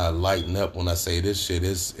see, when I lighten up, when I say this shit,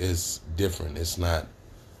 it's different. It's not.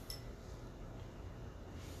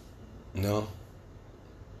 No,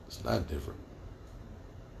 it's not different.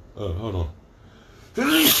 Oh, hold on.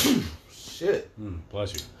 Shit.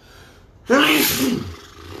 Bless you.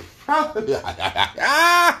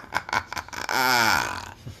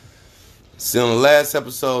 See, on the last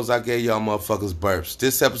episodes, I gave y'all motherfuckers burps.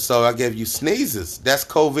 This episode, I gave you sneezes. That's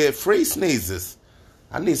COVID-free sneezes.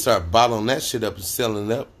 I need to start bottling that shit up and selling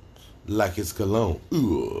it up like it's cologne.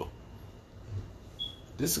 Ugh.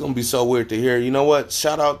 This is going to be so weird to hear. You know what?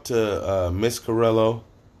 Shout out to Miss Corello.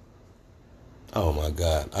 Oh, my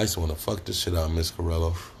God. I just want to fuck this shit out of Miss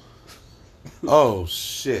Corello. Oh,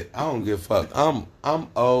 shit. I don't give a fuck. I'm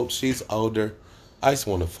old. She's older. I just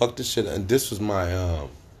want to fuck this shit out. And this was my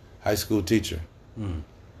high school teacher.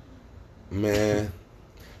 Man.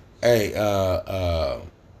 Hey,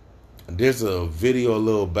 there's a video of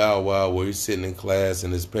Lil Bow Wow where he's sitting in class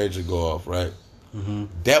and his pager go off, right?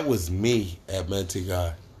 That was me at Mantic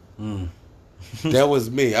High. That was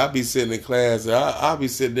me. I'd be sitting in class and I'd be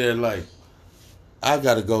sitting there like, I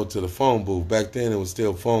got to go to the phone booth. Back then, it was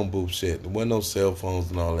still phone booth shit. There wasn't no cell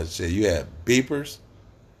phones and all that shit. You had beepers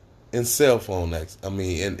and cell phone and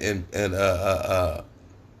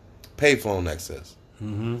payphone access.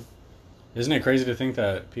 Isn't it crazy to think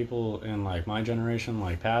that people in like my generation,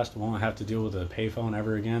 like past, won't have to deal with a payphone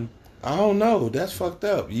ever again? I don't know. That's fucked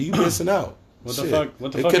up. You missing out. What the fuck?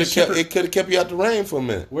 It could have kept you out the rain for a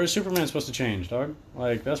minute. Where's Superman supposed to change, dog?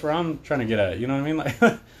 Like that's where I'm trying to get at. You know what I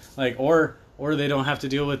mean? Like or they don't have to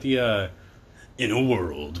deal with the in a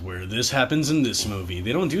world where this happens in this movie.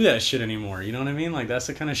 They don't do that shit anymore. You know what I mean? Like that's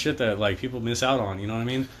the kind of shit that like people miss out on. You know what I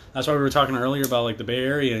mean? That's why we were talking earlier about like the Bay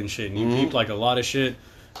Area and shit. And you peeped like a lot of shit.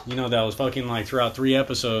 That was fucking like throughout 3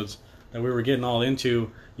 episodes that we were getting all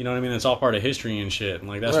into. You know what I mean? It's all part of history and shit. And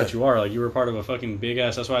like that's what you are. Like you were part of a fucking big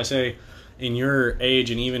ass. That's why I say, in your age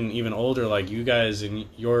and even older, like you guys in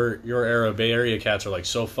your era, Bay Area cats are like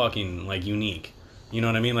so fucking like unique. You know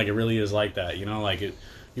what I mean? Like it really is like that. Like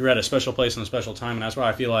you're at a special place and a special time, and that's why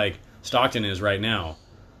I feel like Stockton is right now.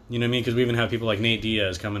 You know what I mean? Because we even have people like Nate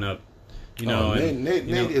Diaz coming up. Nate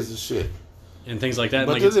is the shit. And things like that.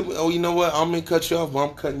 But like you know what? I'm going to cut you off, but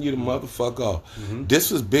I'm cutting you the motherfucker off.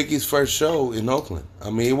 This was Biggie's first show in Oakland.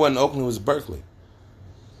 I mean, it wasn't Oakland, it was Berkeley.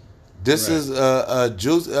 This is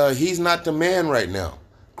Juice. He's not the man right now.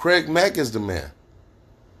 Craig Mack is the man.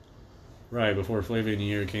 Right, before Flavor in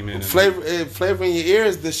Your Ear came in. Flavor in Your Ear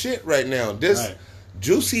is the shit right now. This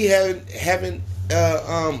Juicy haven't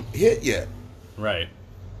hit yet. Right.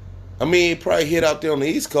 I mean, it probably hit out there on the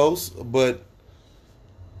East Coast, but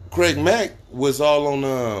Craig Mack was all on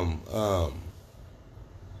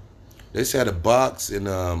they had a box and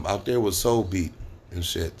out there was Soul Beat and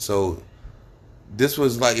shit. So this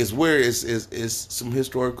was like, it's weird. It's some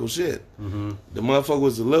historical shit. The motherfucker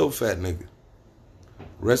was a little fat nigga.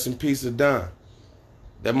 Rest in peace to Don.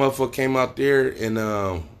 That motherfucker came out there and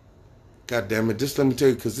God damn it, just let me tell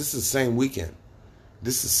you, because this is the same weekend.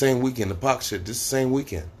 The Pac shit. This is the same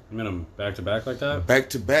weekend. You mean them back to back like that? Back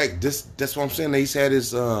to back. That's what I'm saying. He's had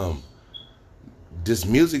his this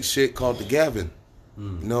music shit called the Gavin.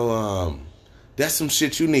 You know, that's some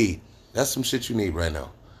shit you need. That's some shit you need right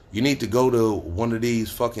now. You need to go to one of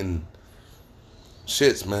these fucking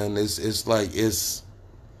shits, man. It's like it's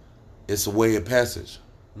a way of passage.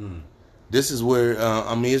 This is where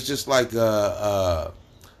I mean, it's just like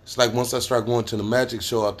it's like once I start going to the magic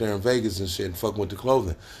show out there in Vegas and shit and fucking with the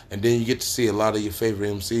clothing. And then you get to see a lot of your favorite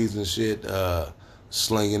MCs and shit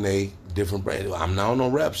slinging a different brand. I'm not on no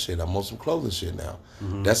rap shit. I'm on some clothing shit now.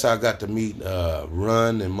 That's how I got to meet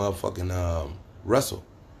Run and motherfucking Russell.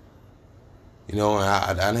 You know,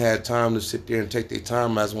 and I had time to sit there and take their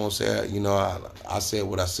time. I just want to say, you know, I said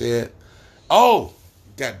what I said. Oh,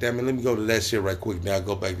 God damn it. Let me go to that shit right quick. Now I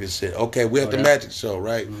go back to this shit. Okay, we at the magic show,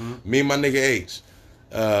 right? Me and my nigga H.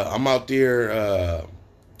 I'm out there, I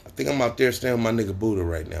think I'm out there staying with my nigga Buddha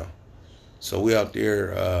right now. So we out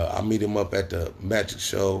there, I meet him up at the magic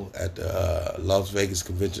show at the Las Vegas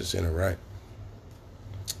Convention Center, right?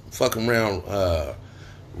 Fucking around,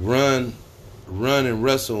 Run and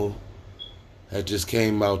Russell had just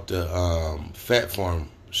came out the Fat Farm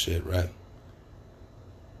shit, right?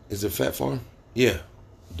 Is it Fat Farm? Yeah.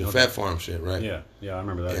 The Fat Farm shit, right? Yeah, I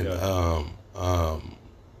remember that. And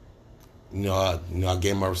you know, I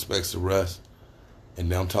gave my respects to Russ, and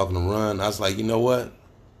then I'm talking to Run. I was like, you know what?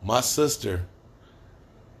 My sister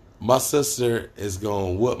is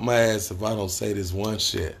gonna whoop my ass if I don't say this one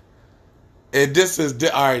shit. And this is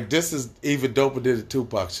all right. This is even doper than the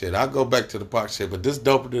Tupac shit. I'll go back to the Pac shit, but this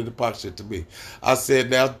doper than the Pac shit to me. I said,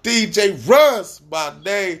 now DJ Russ, my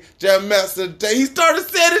name, Jam Master. He started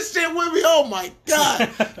saying this shit with me. Oh my God,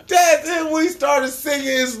 that's it. We started singing.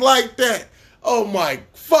 It's like that. Oh my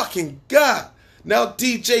fucking God. Now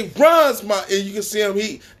DJ runs my, and you can see him,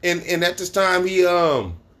 he, and at this time he,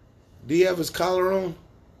 do he have his collar on?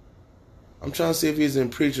 I'm trying to see if he's in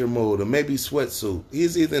preacher mode or maybe sweatsuit.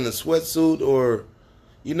 He's either in a sweatsuit or,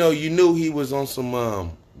 you know, you knew he was on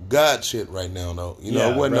some, God shit right now though. You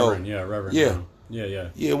know, it wasn't Reverend, no. Reverend. Yeah. Yeah.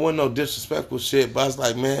 Yeah, it wasn't no disrespectful shit, but I was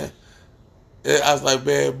like, man,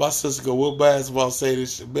 my sister go whoop my ass if I say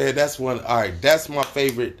this shit. Man, that's one, all right, that's my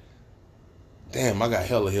favorite. Damn, I got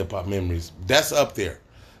hella hip hop memories. That's up there.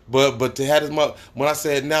 But to have his mother, when I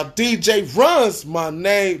said, now DJ runs my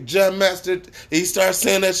name, Jam Master, he started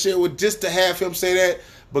saying that shit with just to have him say that,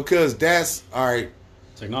 because that's, all right.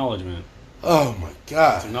 It's acknowledgement. Oh my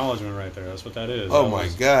God. It's acknowledgement right there. That's what that is. Oh my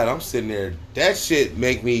God. I'm sitting there. That shit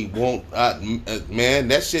make me want, man,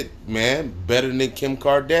 that shit, man, better than Kim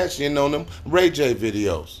Kardashian on them Ray J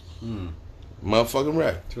videos. Motherfucking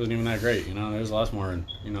right. It wasn't even that great, you know. There's lots more,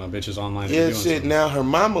 you know, bitches online. Yeah, doing shit. something. Now her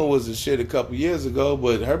mama was a shit a couple years ago,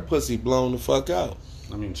 but her pussy blown the fuck out.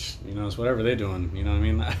 I mean, you know, it's whatever they doing. You know what I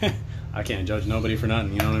mean? I can't judge nobody for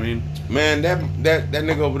nothing. You know what I mean? Man, that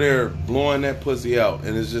nigga over there blowing that pussy out,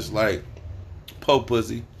 and it's just like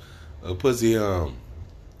pussy, a pussy.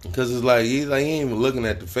 Because it's like he ain't even looking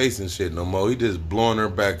at the face and shit no more. He just blowing her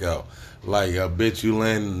back out. Like, bitch, you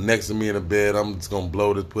laying next to me in the bed, I'm just gonna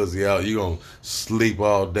blow this pussy out. You gonna sleep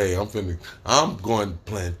all day. I'm going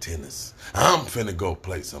playing tennis. I'm finna go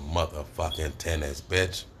play some motherfucking tennis,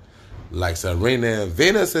 bitch. Like Serena and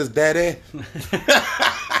Venus is daddy.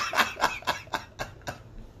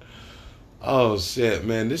 Oh shit,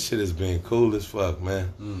 man, this shit has been cool as fuck,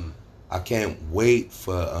 man. I can't wait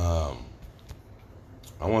for. I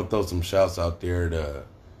want to throw some shouts out there to.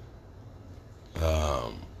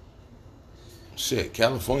 Shit,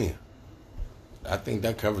 California. I think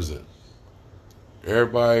that covers it.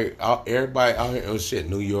 Everybody out here. Oh shit,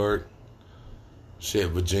 New York. Shit,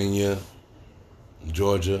 Virginia,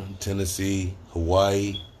 Georgia, Tennessee,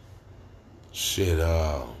 Hawaii. Shit,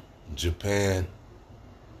 Japan.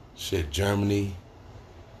 Shit, Germany.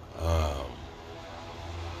 Well,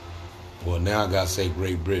 now I gotta say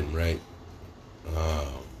Great Britain, right?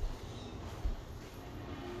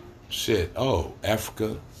 Shit. Oh,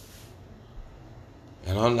 Africa.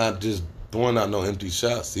 And I'm not just throwing out no empty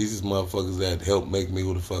shots. These is motherfuckers that help make me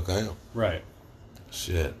who the fuck I am. Right.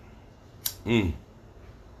 Shit.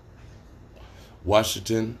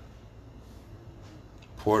 Washington.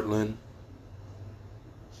 Portland.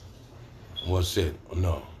 Well, shit.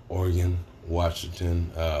 No. Oregon. Washington.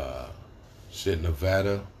 Shit.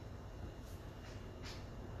 Nevada.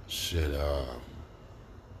 Shit.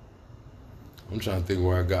 I'm trying to think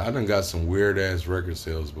where I done got some weird ass record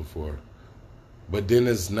sales before. But then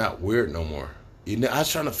it's not weird no more. You know, I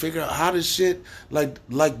was trying to figure out how this shit,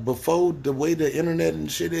 like before the way the internet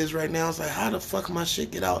and shit is right now, it's like, how the fuck my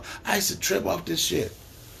shit get out? I used to trip off this shit.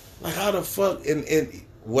 Like, how the fuck, and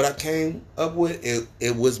what I came up with,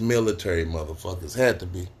 it was military motherfuckers. Had to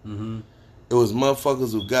be. Mm-hmm. It was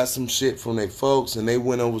motherfuckers who got some shit from their folks and they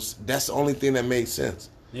went over. That's the only thing that made sense.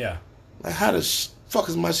 Yeah. Like, how the fuck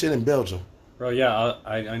is my shit in Belgium? Bro, yeah,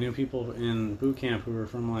 I knew people in boot camp who were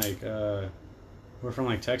from like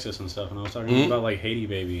Texas and stuff, and I was talking about like Haiti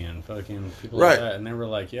Baby and fucking people like that, and they were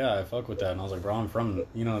like, yeah, I fuck with that, and I was like, bro, I'm from,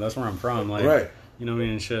 that's where I'm from, like, you know what I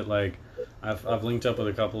mean, and shit, like, I've linked up with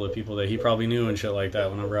a couple of people that he probably knew and shit like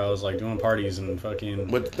that whenever I was like doing parties and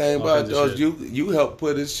fucking. But the thing about those, you helped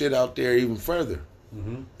put this shit out there even further,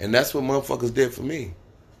 and that's what motherfuckers did for me.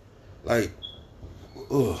 Like,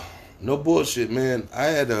 no bullshit, man. I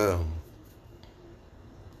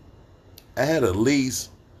had at least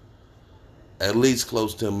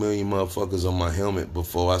close to 1 million motherfuckers on my helmet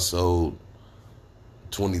before I sold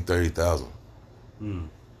 30,000. You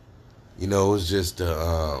know, it was just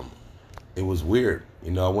it was weird.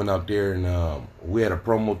 You know, I went out there and we had a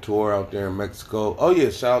promo tour out there in Mexico. Oh yeah,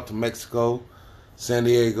 shout out to Mexico, San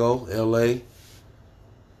Diego, LA.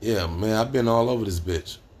 Yeah, man, I've been all over this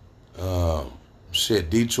bitch. Shit,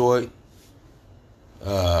 Detroit,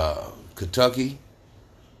 Kentucky.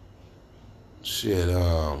 Shit, I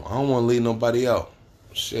don't want to leave nobody out.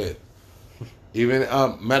 Shit. Even,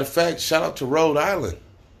 matter of fact, shout out to Rhode Island.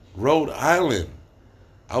 Rhode Island.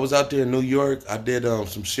 I was out there in New York. I did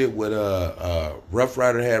some shit with Rough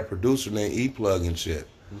Rider had a producer named E-Plug and shit.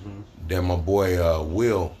 That my boy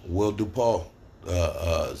Will DuPaul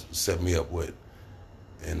set me up with.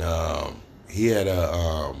 And he had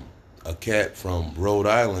a cat from Rhode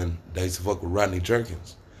Island that used to fuck with Rodney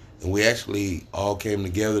Jerkins. And we actually all came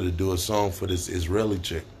together to do a song for this Israeli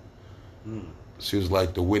chick. She was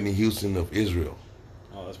like the Whitney Houston of Israel.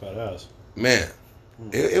 Oh, that's badass. Man,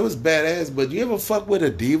 it was badass, but you ever fuck with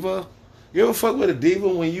a diva? You ever fuck with a diva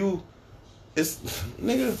when it's,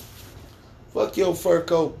 nigga, fuck your fur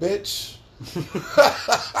coat, bitch.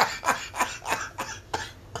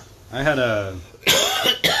 I had a...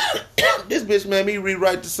 This bitch made me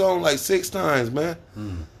rewrite the song like 6 times, man.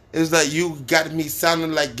 It's like, you got me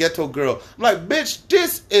sounding like ghetto girl. I'm like, bitch,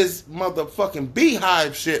 this is motherfucking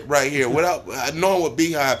Beehive shit right here. Without knowing what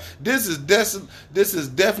Beehive, this is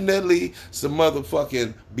definitely some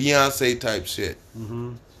motherfucking Beyonce type shit.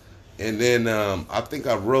 And then I think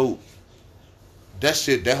I wrote that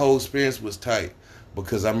shit. That whole experience was tight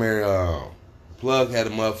because I remember Plug had a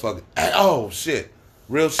motherfucking. Oh shit,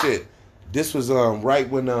 real shit. This was right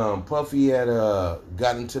when Puffy had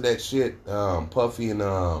got into that shit. Puffy and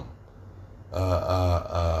what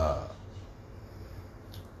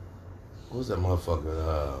was that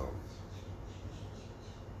motherfucker?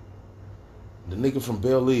 The nigga from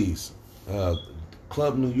Belize,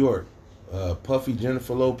 Club New York. Puffy,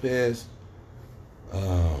 Jennifer Lopez.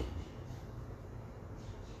 Damn,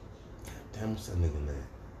 what's that nigga name?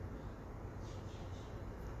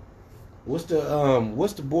 What's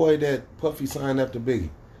the boy that Puffy signed after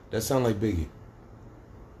Biggie? That sound like Biggie.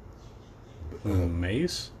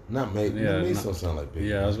 Mace? Not Mace. Yeah, Mace don't sound like Biggie.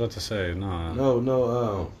 Yeah, I was about to say, no.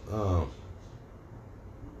 No,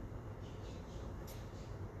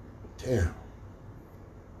 damn.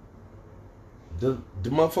 The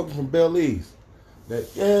motherfucker from Belize. That,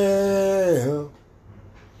 yeah.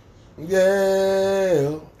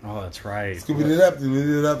 Oh, that's right. Scoop it up,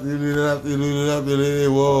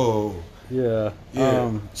 whoa. Yeah.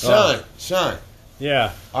 Shine.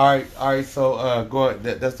 Yeah. All right. So go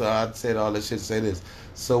ahead. That's what I said. All that shit to say this.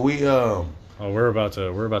 So we Oh, we're about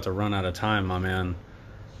to run out of time, my man.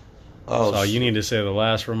 Oh. So you need to say the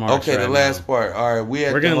last remarks. Okay, the last part. All right,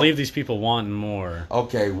 we're gonna leave these people wanting more.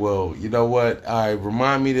 Okay, well, you know what? All right,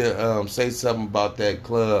 remind me to say something about that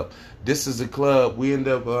club. This is a club we end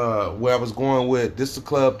up where I was going with. This is a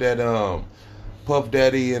club that Puff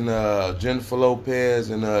Daddy and Jennifer Lopez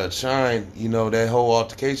and Shine, you know, that whole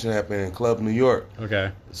altercation happened in Club New York.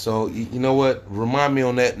 Okay. So you know what? Remind me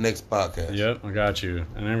on that next podcast. Yep, I got you.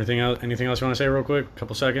 And anything else you want to say real quick?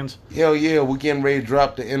 Couple seconds? Hell yeah, we're getting ready to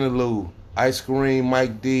drop the interlude. Ice Cream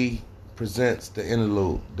Mike D presents the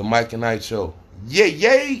interlude, the Mike and Ike show.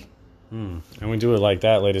 Yay! And we do it like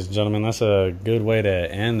that, ladies and gentlemen. That's a good way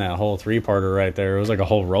to end that whole 3-parter right there. It was like a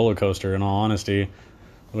whole roller coaster, in all honesty.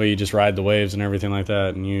 The way you just ride the waves and everything like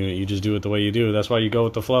that, and you just do it the way you do. That's why you go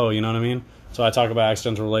with the flow, you know what I mean? So I talk about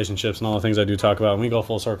accidental relationships and all the things I do talk about, and we go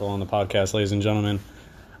full circle on the podcast, ladies and gentlemen.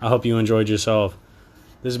 I hope you enjoyed yourself.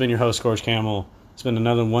 This has been your host, Scorchcamel. It's been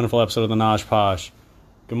another wonderful episode of the Gnoshposh.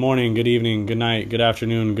 Good morning, good evening, good night, good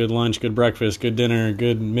afternoon, good lunch, good breakfast, good dinner,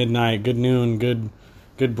 good midnight, good noon, good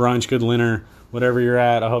brunch, good dinner, whatever you're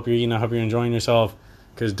at. I hope you're eating. I hope you're enjoying yourself.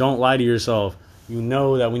 Because don't lie to yourself. You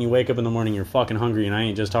know that when you wake up in the morning, you're fucking hungry, and I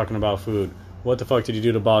ain't just talking about food. What the fuck did you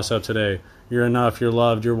do to boss up today? You're enough. You're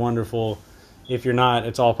loved. You're wonderful. If you're not,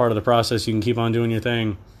 it's all part of the process. You can keep on doing your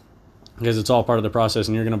thing because it's all part of the process,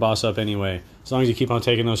 and you're going to boss up anyway. As long as you keep on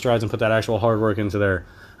taking those strides and put that actual hard work into there.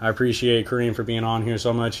 I appreciate Kareem for being on here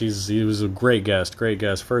so much. He was a great guest.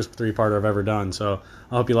 First 3-parter I've ever done. So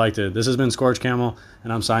I hope you liked it. This has been Scorchcamel,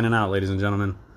 and I'm signing out, ladies and gentlemen.